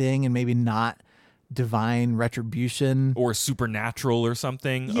man-made thing, and maybe not divine retribution or supernatural or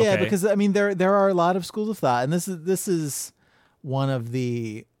something. Yeah, okay. because I mean there are a lot of schools of thought, and this is one of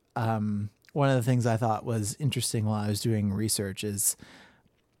the things I thought was interesting while I was doing research is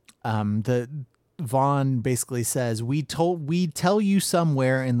the Vaughan basically says we tell you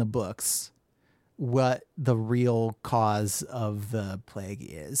somewhere in the books what the real cause of the plague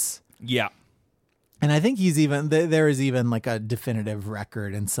is. Yeah. And I think there is even like a definitive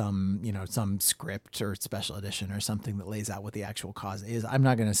record in some script or special edition or something that lays out what the actual cause is. I'm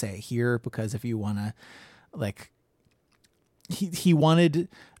not going to say it here because if you want to, like, he wanted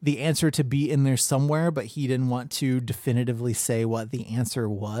the answer to be in there somewhere, but he didn't want to definitively say what the answer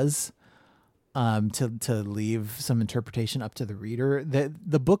was, to leave some interpretation up to the reader.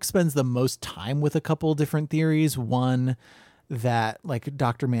 The book spends the most time with a couple different theories. One that like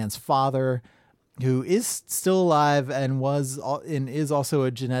Dr. Mann's father, who is still alive and is also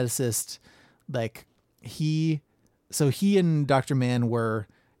a geneticist, like he and Dr. Mann were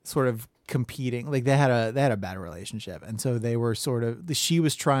sort of competing. Like they had a bad relationship, and so they were she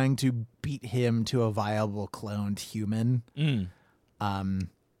was trying to beat him to a viable cloned human.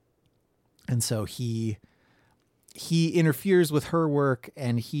 And so he interferes with her work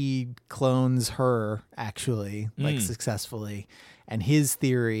and he clones her actually, like successfully. And his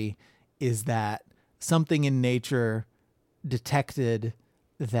theory is that something in nature detected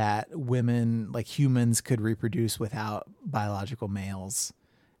that women, like humans, could reproduce without biological males.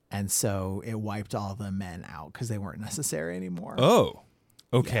 And so it wiped all the men out because they weren't necessary anymore. Oh,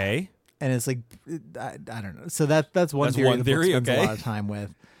 okay. Yeah. And it's like, I don't know. So that's one theory the book spends a lot of time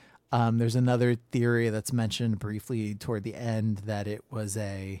with. There's another theory that's mentioned briefly toward the end that it was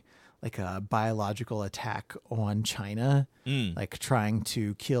a biological attack on China, like trying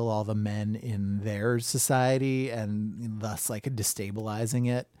to kill all the men in their society and thus like destabilizing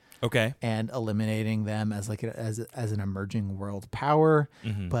it. Okay. And eliminating them as like as an emerging world power,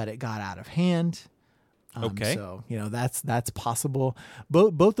 but it got out of hand. Okay. So, that's possible.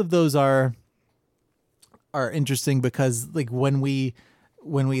 Both of those are interesting because like when we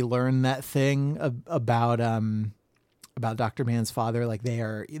learn that thing about Dr. Mann's father, like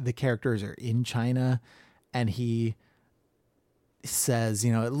the characters are in China, and he says,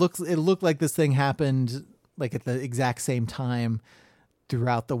 it looked like this thing happened like at the exact same time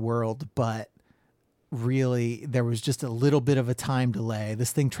throughout the world, but really there was just a little bit of a time delay.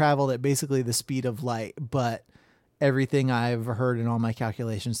 This thing traveled at basically the speed of light, but everything I've heard in all my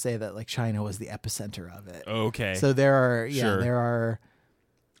calculations say that like China was the epicenter of it. Okay. So there are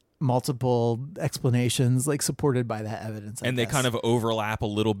multiple explanations like supported by that evidence. And they kind of overlap a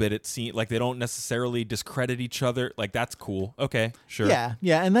little bit. It seems like they don't necessarily discredit each other. Like that's cool. Okay, sure. Yeah.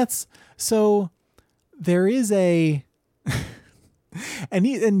 And that's, so there is a,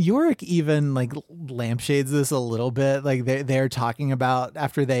 and Yorick even like lampshades this a little bit. Like they're talking about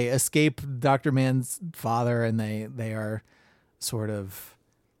after they escape Dr. Mann's father and they are sort of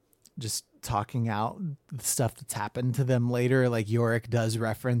just talking out the stuff that's happened to them later. Like Yorick does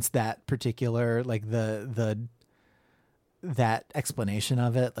reference that particular, like that explanation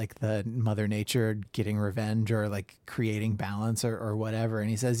of it, like the Mother Nature getting revenge or like creating balance or whatever. And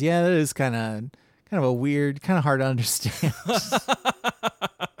he says, yeah, that is kind of a weird, kind of hard to understand.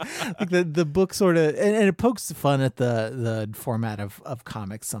 Like the book sort of, and it pokes fun at the format of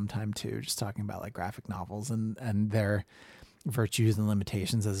comics sometime too, just talking about like graphic novels and their virtues and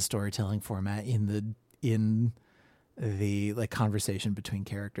limitations as a storytelling format in the like conversation between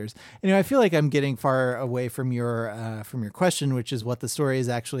characters. Anyway, I feel like I'm getting far away from your question, which is what the story is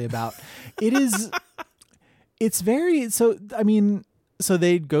actually about. It's very, so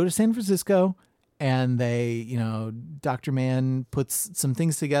they go to San Francisco and they, Dr. Mann puts some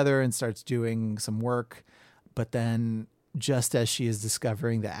things together and starts doing some work, but then just as she is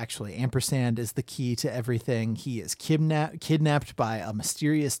discovering that actually ampersand is the key to everything, he is kidnapped by a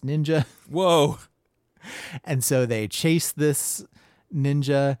mysterious ninja. Whoa. And so they chase this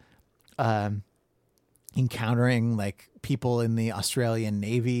ninja, encountering like people in the Australian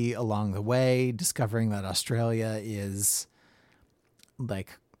Navy along the way, discovering that Australia is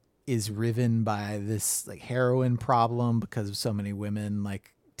riven by this like heroin problem because of so many women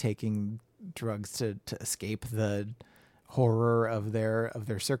like taking drugs to escape the horror of their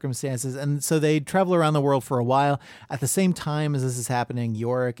circumstances. And so they travel around the world for a while. At the same time as this is happening,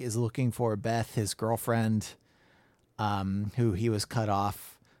 Yorick is looking for Beth, his girlfriend, who he was cut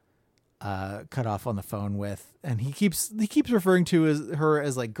off on the phone with, and he keeps referring to her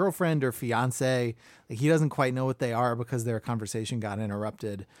as like girlfriend or fiance. Like he doesn't quite know what they are because their conversation got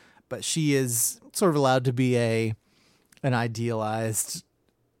interrupted, but she is sort of allowed to be an idealized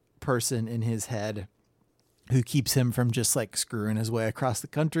person in his head who keeps him from just like screwing his way across the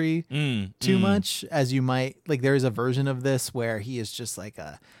country too much, as you might like. There is a version of this where he is just like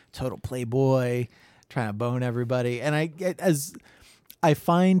a total playboy trying to bone everybody. And I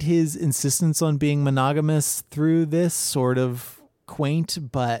find his insistence on being monogamous through this sort of quaint,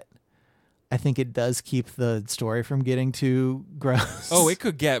 but I think it does keep the story from getting too gross. Oh, it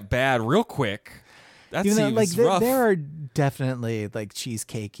could get bad real quick. That seems like rough. there are definitely like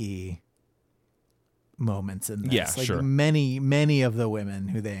cheesecakey moments in this. Yeah, like sure. Many of the women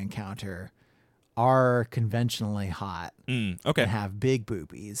who they encounter are conventionally hot Okay. and have big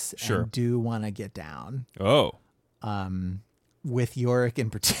boobies Sure. and do want to get down. Oh. With Yorick in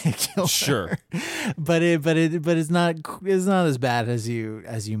particular. Sure. but it's not as bad as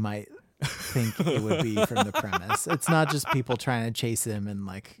you might think it would be from the premise. It's not just people trying to chase him and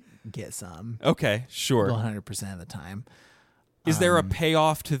like get some. Okay, sure. 100% of the time. Is there a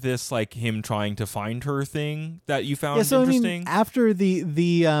payoff to this, like him trying to find her thing that you found interesting? I mean, after the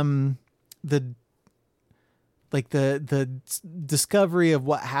discovery of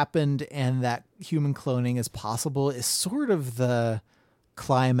what happened and that human cloning is possible is sort of the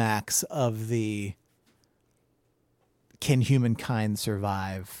climax of the can humankind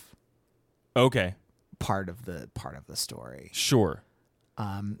survive Okay. part of the story. Sure.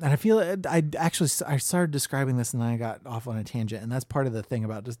 And I feel I started describing this and then I got off on a tangent, and that's part of the thing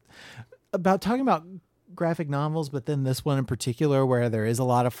about talking about graphic novels, but then this one in particular where there is a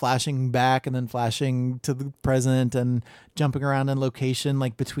lot of flashing back and then flashing to the present and jumping around in location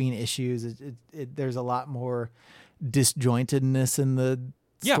like between issues. There's a lot more disjointedness in the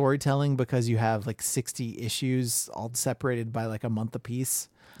storytelling because you have like 60 issues all separated by like a month apiece.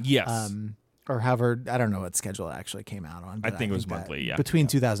 Yes. Or however, I don't know what schedule it actually came out on. I think it was monthly. Yeah. Between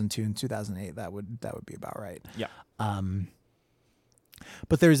 2002 and 2008, that would be about right. Yeah.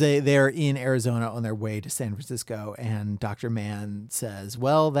 But they're in Arizona on their way to San Francisco, and Dr. Mann says,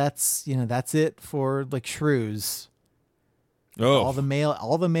 "Well, that's it for like shrews. Oh. All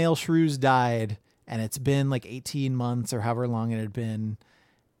the male shrews died, and it's been like 18 months or however long it had been,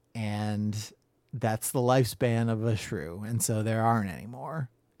 and that's the lifespan of a shrew, and so there aren't any more.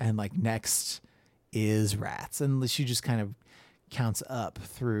 And like next is rats." And she just kind of counts up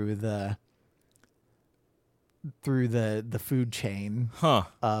through the food chain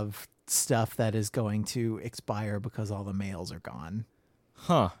of stuff that is going to expire because all the males are gone.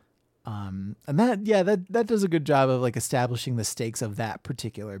 And that does a good job of like establishing the stakes of that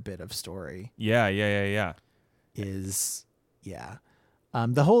particular bit of story. Yeah.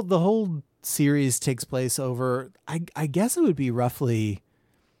 The whole series takes place over, I guess it would be roughly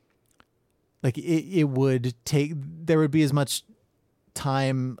like it would take, there would be as much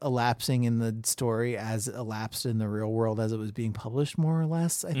time elapsing in the story as elapsed in the real world as it was being published, more or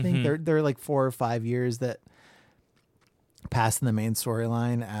less. I think there are like 4 or 5 years that passed in the main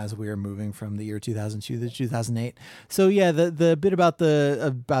storyline as we are moving from the year 2002 to 2008. So yeah, the bit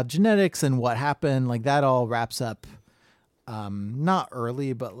about genetics and what happened, like that all wraps up not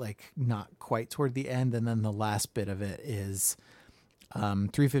early, but like not quite toward the end. And then the last bit of it is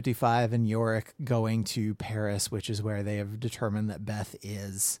 355 and Yorick going to Paris, which is where they have determined that Beth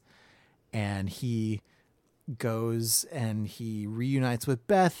is. And he goes and he reunites with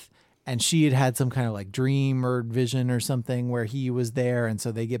Beth, and she had some kind of like dream or vision or something where he was there. And so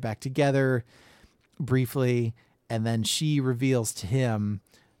they get back together briefly. And then she reveals to him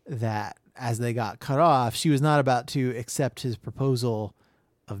that as they got cut off, she was not about to accept his proposal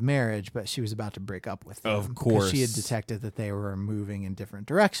of marriage, but she was about to break up with him. Of course. Because she had detected that they were moving in different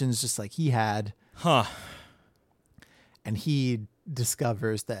directions, just like he had. And he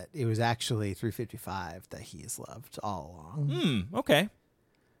discovers that it was actually 355 that he's loved all along. Okay.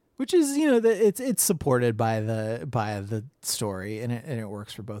 Which is, it's supported by the story, and it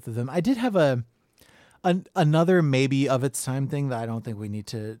works for both of them. I did have another maybe of its time thing that I don't think we need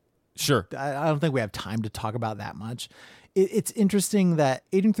to. Sure. I don't think we have time to talk about that much. It's interesting that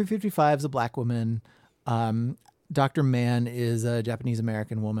Agent 355 is a black woman. Dr. Mann is a Japanese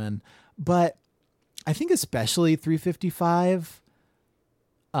American woman, but I think especially 355.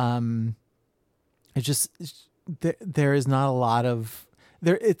 It's just there is not a lot of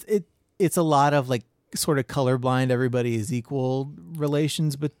there. It's a lot of like sort of colorblind. Everybody is equal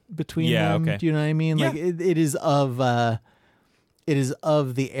relations between them. Okay. Do you know what I mean? Yeah. Like it is of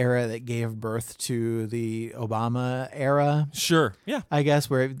the era that gave birth to the Obama era. Sure. Yeah. I guess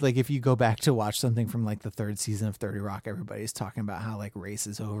where like if you go back to watch something from like the 3rd season of 30 Rock, everybody's talking about how like race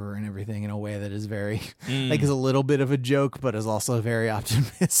is over and everything in a way that is very like is a little bit of a joke, but is also very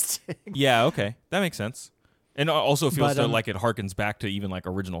optimistic. Yeah. Okay. That makes sense. And also it feels But, like it harkens back to even like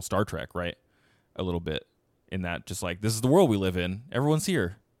original Star Trek, right? A little bit in that, just like, this is the world we live in. Everyone's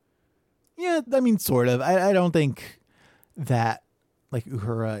here. Yeah, I mean, sort of. I don't think that like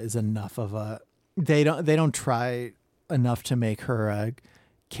Uhura is enough of a. They don't try enough to make her a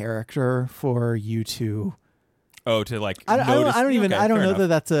character for you to. Oh, to like. I don't know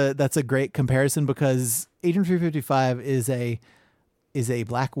enough. that that's a great comparison, because Agent 355 is a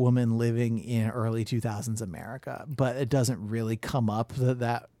black woman living in early 2000s America, but it doesn't really come up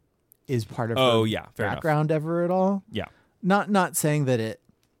that is part of her background ever at all. Yeah. Not saying that it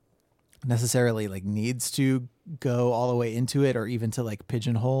necessarily like needs to go all the way into it, or even to like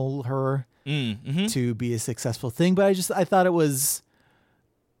pigeonhole her to be a successful thing, but I thought it was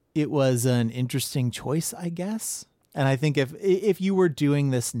an interesting choice, I guess. And I think if you were doing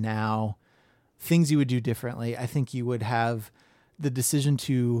this now, things you would do differently. I think you would have the decision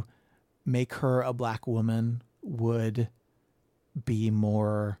to make her a black woman would be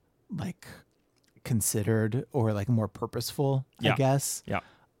more like considered, or like more purposeful, I guess. Yeah.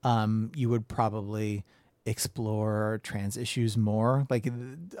 You would probably explore trans issues more. Like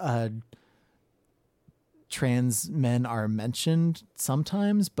trans men are mentioned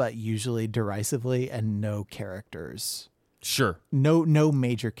sometimes, but usually derisively, and no characters. Sure. No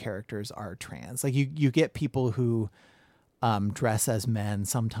major characters are trans. Like you get people who dress as men,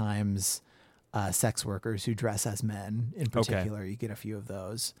 sometimes sex workers who dress as men in particular. You get a few of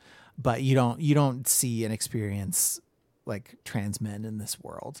those, but you don't see and experience like trans men in this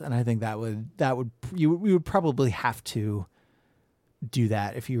world. And I think we would probably have to do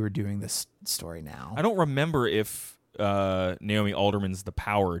that if you were doing this story now. I don't remember if Naomi Alderman's The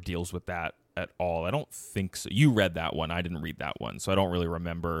Power deals with that at all. I don't think so. You read that one. I didn't read that one, so I don't really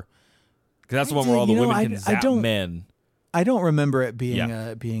remember. Because that's the one where all the women can zap men. I don't remember it being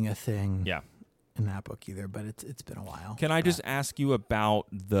a thing. Yeah. In that book either, but it's been a while. Can I just ask you about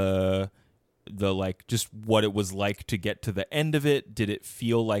the like, just what it was like to get to the end of it? Did it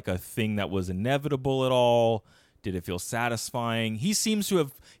feel like a thing that was inevitable at all? Did it feel satisfying? He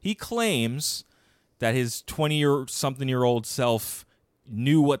claims that his 20-something-year-old self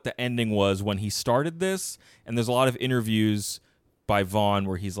knew what the ending was when he started this, and there's a lot of interviews by Vaughan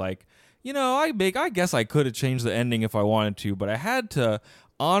where he's like, I guess I could have changed the ending if I wanted to, but I had to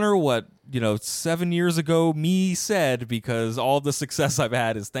honor what 7 years ago me said, because all the success I've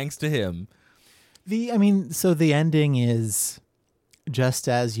had is thanks to him. So the ending is just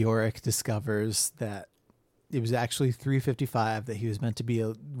as Yorick discovers that it was actually 355 that he was meant to be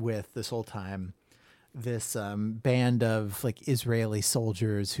with this whole time. This band of like Israeli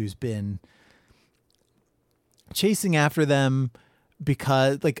soldiers who's been chasing after them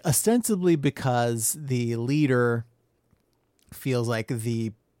ostensibly because the leader feels like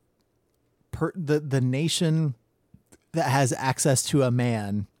the nation that has access to a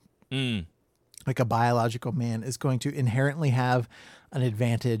man, like a biological man, is going to inherently have an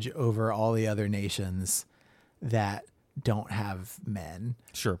advantage over all the other nations that don't have men.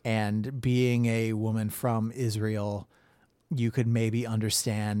 Sure. And being a woman from Israel, you could maybe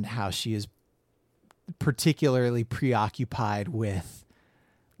understand how she is particularly preoccupied with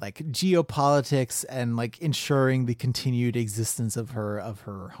like geopolitics and like ensuring the continued existence of her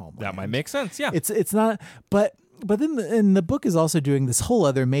homeland. That might make sense. Yeah. It's not, but then the book is also doing this whole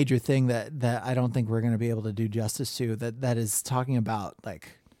other major thing that I don't think we're going to be able to do justice to, that is talking about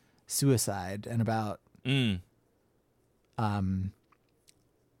like suicide and about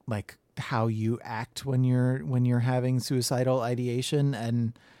like how you act when you're having suicidal ideation.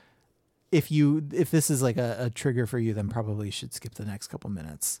 And if this is like a trigger for you, then probably you should skip the next couple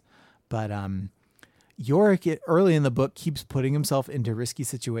minutes. But Yorick early in the book keeps putting himself into risky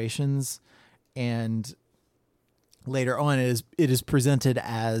situations, and later on it is presented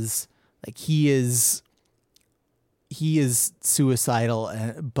as like he is suicidal,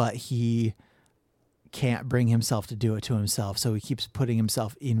 but he can't bring himself to do it to himself, so he keeps putting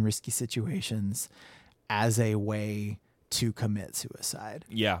himself in risky situations as a way to commit suicide.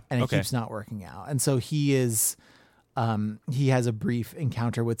 Yeah. And it keeps not working out. And so he has a brief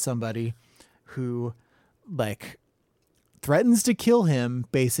encounter with somebody who like threatens to kill him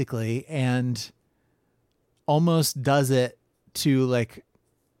basically, and almost does it to like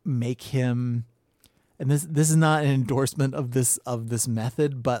make him, and this is not an endorsement of this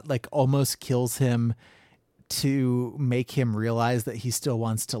method, but like almost kills him to make him realize that he still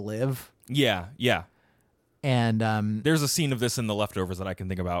wants to live. Yeah. Yeah. And there's a scene of this in The Leftovers that I can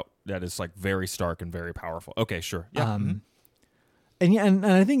think about that is like very stark and very powerful. Okay, sure. Yeah. And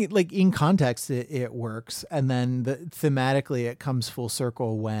I think like in context it works, and then thematically it comes full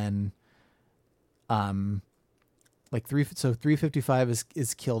circle when like 355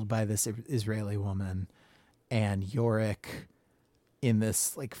 is killed by this Israeli woman, and Yorick, in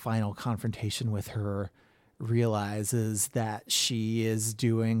this like final confrontation with her, realizes that she is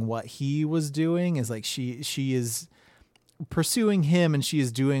doing what he was doing, is like she is pursuing him, and she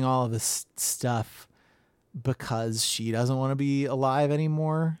is doing all of this stuff because she doesn't want to be alive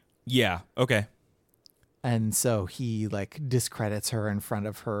anymore. Yeah. Okay. And so he like discredits her in front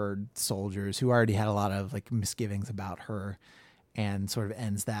of her soldiers, who already had a lot of like misgivings about her, and sort of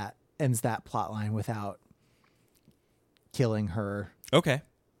ends that plot line without killing her. Okay.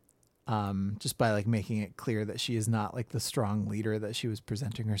 Just by like making it clear that she is not like the strong leader that she was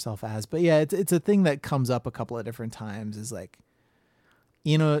presenting herself as. But yeah, it's a thing that comes up a couple of different times, is like,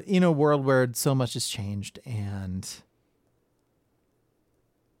 in a world where so much has changed and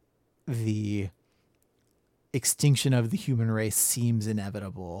the extinction of the human race seems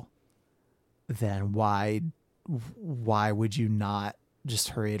inevitable, then why would you not just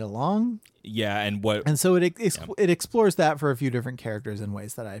hurry it along? Yeah, and so it explores that for a few different characters in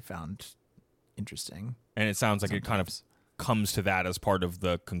ways that I found interesting. And it sounds like it kind of comes to that as part of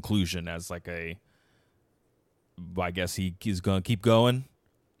the conclusion, as like I guess he's going to keep going.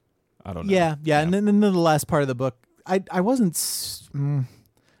 I don't know. Yeah. And then the last part of the book, I wanted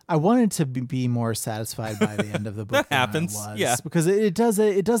to be more satisfied by the end of the book. That happens. Than I was, yeah, because it does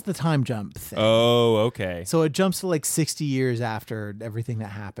the time jump thing. Oh, okay. So it jumps to like 60 years after everything that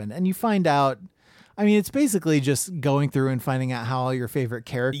happened, and you find out. I mean, it's basically just going through and finding out how all your favorite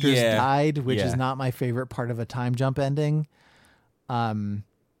characters died, which is not my favorite part of a time jump ending.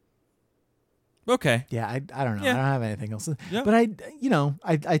 Okay. Yeah, I don't know. Yeah. I don't have anything else. Yeah. But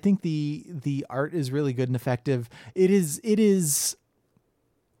I think the art is really good and effective. It is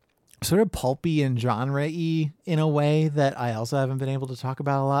sort of pulpy and genre-y in a way that I also haven't been able to talk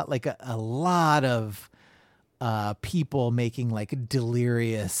about a lot. Like a lot of people making like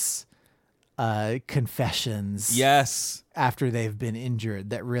delirious confessions. Yes. After they've been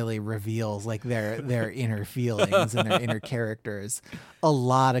injured, that really reveals like their inner feelings and their inner characters. A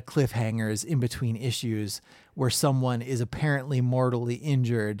lot of cliffhangers in between issues where someone is apparently mortally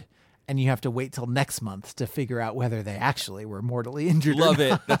injured, and you have to wait till next month to figure out whether they actually were mortally injured. Love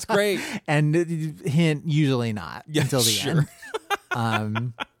it. That's great. And hint, usually not until the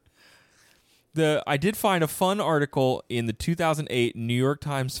end. I did find a fun article in the 2008 New York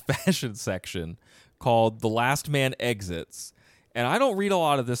Times fashion section called "The Last Man Exits." And I don't read a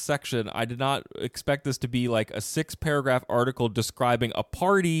lot of this section. I did not expect this to be like a 6-paragraph article describing a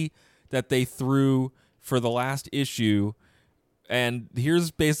party that they threw for the last issue. And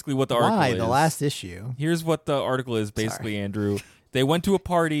here's basically what the article is. The last issue? Here's what the article is basically, Andrew. They went to a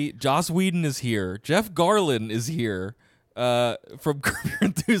party. Joss Whedon is here. Jeff Garlin is here from Curb Your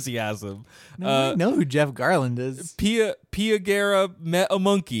Enthusiasm. I know who Jeff Garland is. Pia Guerra met a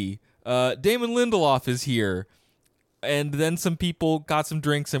monkey. Damon Lindelof is here. And then some people got some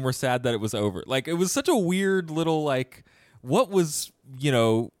drinks and were sad that it was over. Like, it was such a weird little, like, what was,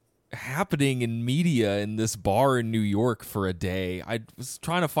 happening in media in this bar in New York for a day. I was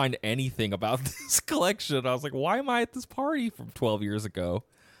trying to find anything about this collection. I was like, why am I at this party from 12 years ago?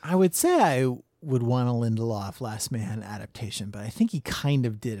 I would say I would want a Lindelof Last Man adaptation, but I think he kind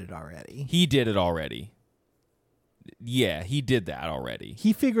of did it already. He did it already. Yeah, he did that already.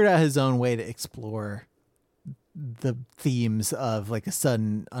 He figured out his own way to explore the themes of like a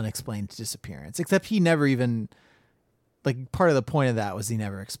sudden unexplained disappearance, except he never even, like, part of the point of that was he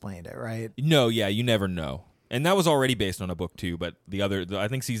never explained it, right? No, yeah, you never know. And that was already based on a book too, but I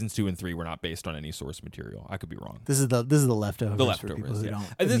think seasons 2 and 3 were not based on any source material. I could be wrong. This is the leftovers. The for Leftovers, people who yeah.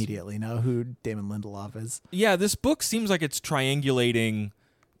 don't immediately know who Damon Lindelof is. Yeah, this book seems like it's triangulating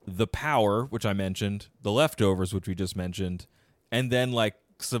The Power, which I mentioned, The Leftovers, which we just mentioned, and then like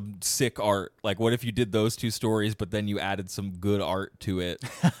some sick art. Like, what if you did those 2 stories, but then you added some good art to it?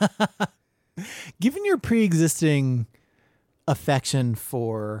 Given your pre-existing affection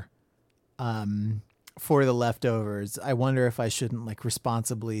for The Leftovers, I wonder if I shouldn't like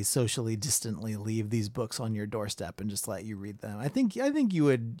responsibly, socially distantly leave these books on your doorstep and just let you read them. I think you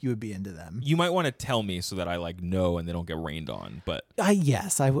would be into them. You might want to tell me so that I like know and they don't get rained on. But I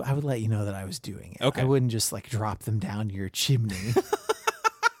would let you know that I was doing it. Okay. I wouldn't just like drop them down your chimney.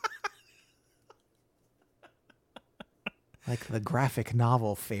 Like the graphic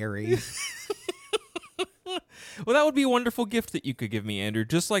novel fairy. Well, that would be a wonderful gift that you could give me, Andrew,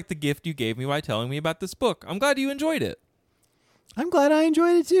 just like the gift you gave me by telling me about this book. I'm glad you enjoyed it. I'm glad I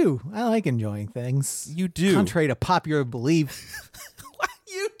enjoyed it too. I like enjoying things. You do. Contrary to popular belief.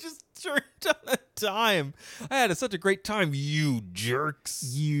 You just turned on a dime. I had such a great time, you jerks.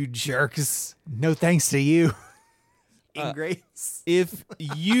 You jerks. No thanks to you. Ingrates. If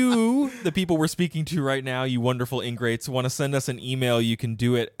you, the people we're speaking to right now, you wonderful ingrates, want to send us an email, you can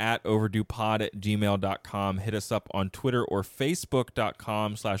do it at overduepod@gmail.com. Hit us up on Twitter or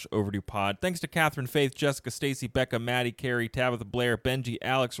Facebook.com/overduepod. Thanks to Catherine, Faith, Jessica, Stacy, Becca, Maddie, Carrie, Tabitha, Blair, Benji,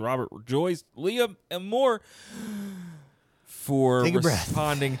 Alex, Robert, Joyce, Liam, and more for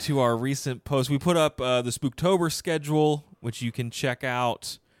responding to our recent post. We put up the Spooktober schedule, which you can check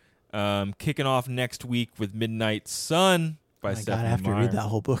out. Kicking off next week with Midnight Sun by Stephanie Meyer. I have to read that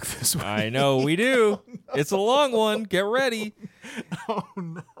whole book this week. I know, we do. No. It's a long one. Get ready. Oh,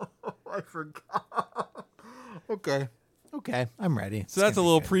 no. I forgot. Okay, I'm ready. So that's a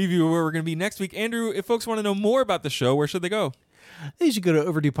little preview of where we're going to be next week. Andrew, if folks want to know more about the show, where should they go? They should go to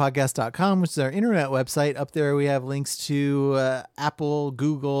overduepodcast.com, which is our internet website. Up there we have links to Apple,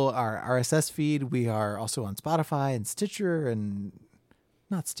 Google, our RSS feed. We are also on Spotify and Stitcher and...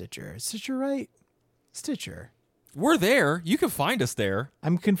 Not Stitcher. Stitcher, right? Stitcher. We're there. You can find us there.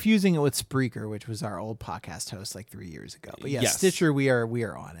 I'm confusing it with Spreaker, which was our old podcast host like 3 years ago. But yes, Stitcher, we are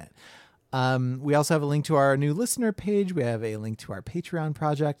on it. We also have a link to our new listener page. We have a link to our Patreon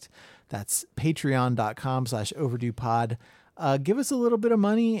project. That's patreon.com/overduepod. Give us a little bit of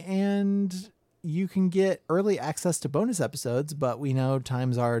money and you can get early access to bonus episodes. But we know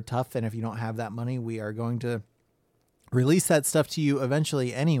times are tough. And if you don't have that money, we are going to release that stuff to you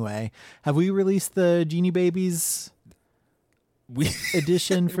eventually anyway. Have we released the Genie Babies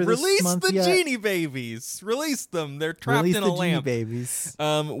edition for this month yet? Release the Genie Babies. Release them. They're trapped in a lamp. Genie Babies.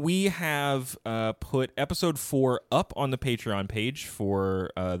 We have put episode 4 up on the Patreon page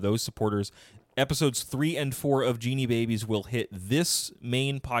for those supporters. Episodes 3 and 4 of Genie Babies will hit this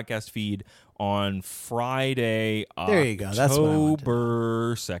main podcast feed on Friday, there you go. That's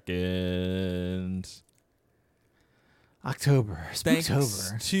October 2nd. October.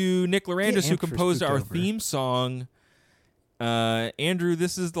 Thanks to Nick Larandis, who composed our theme song. Andrew,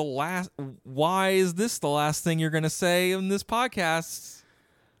 this is the last. Why is this the last thing you're going to say in this podcast?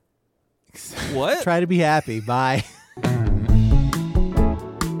 What? Try to be happy. Bye.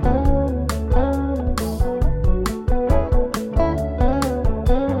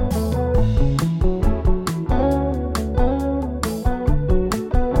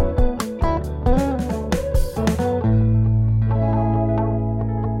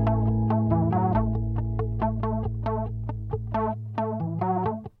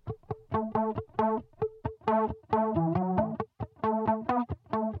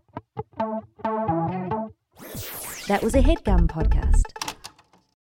 That was a HeadGum podcast.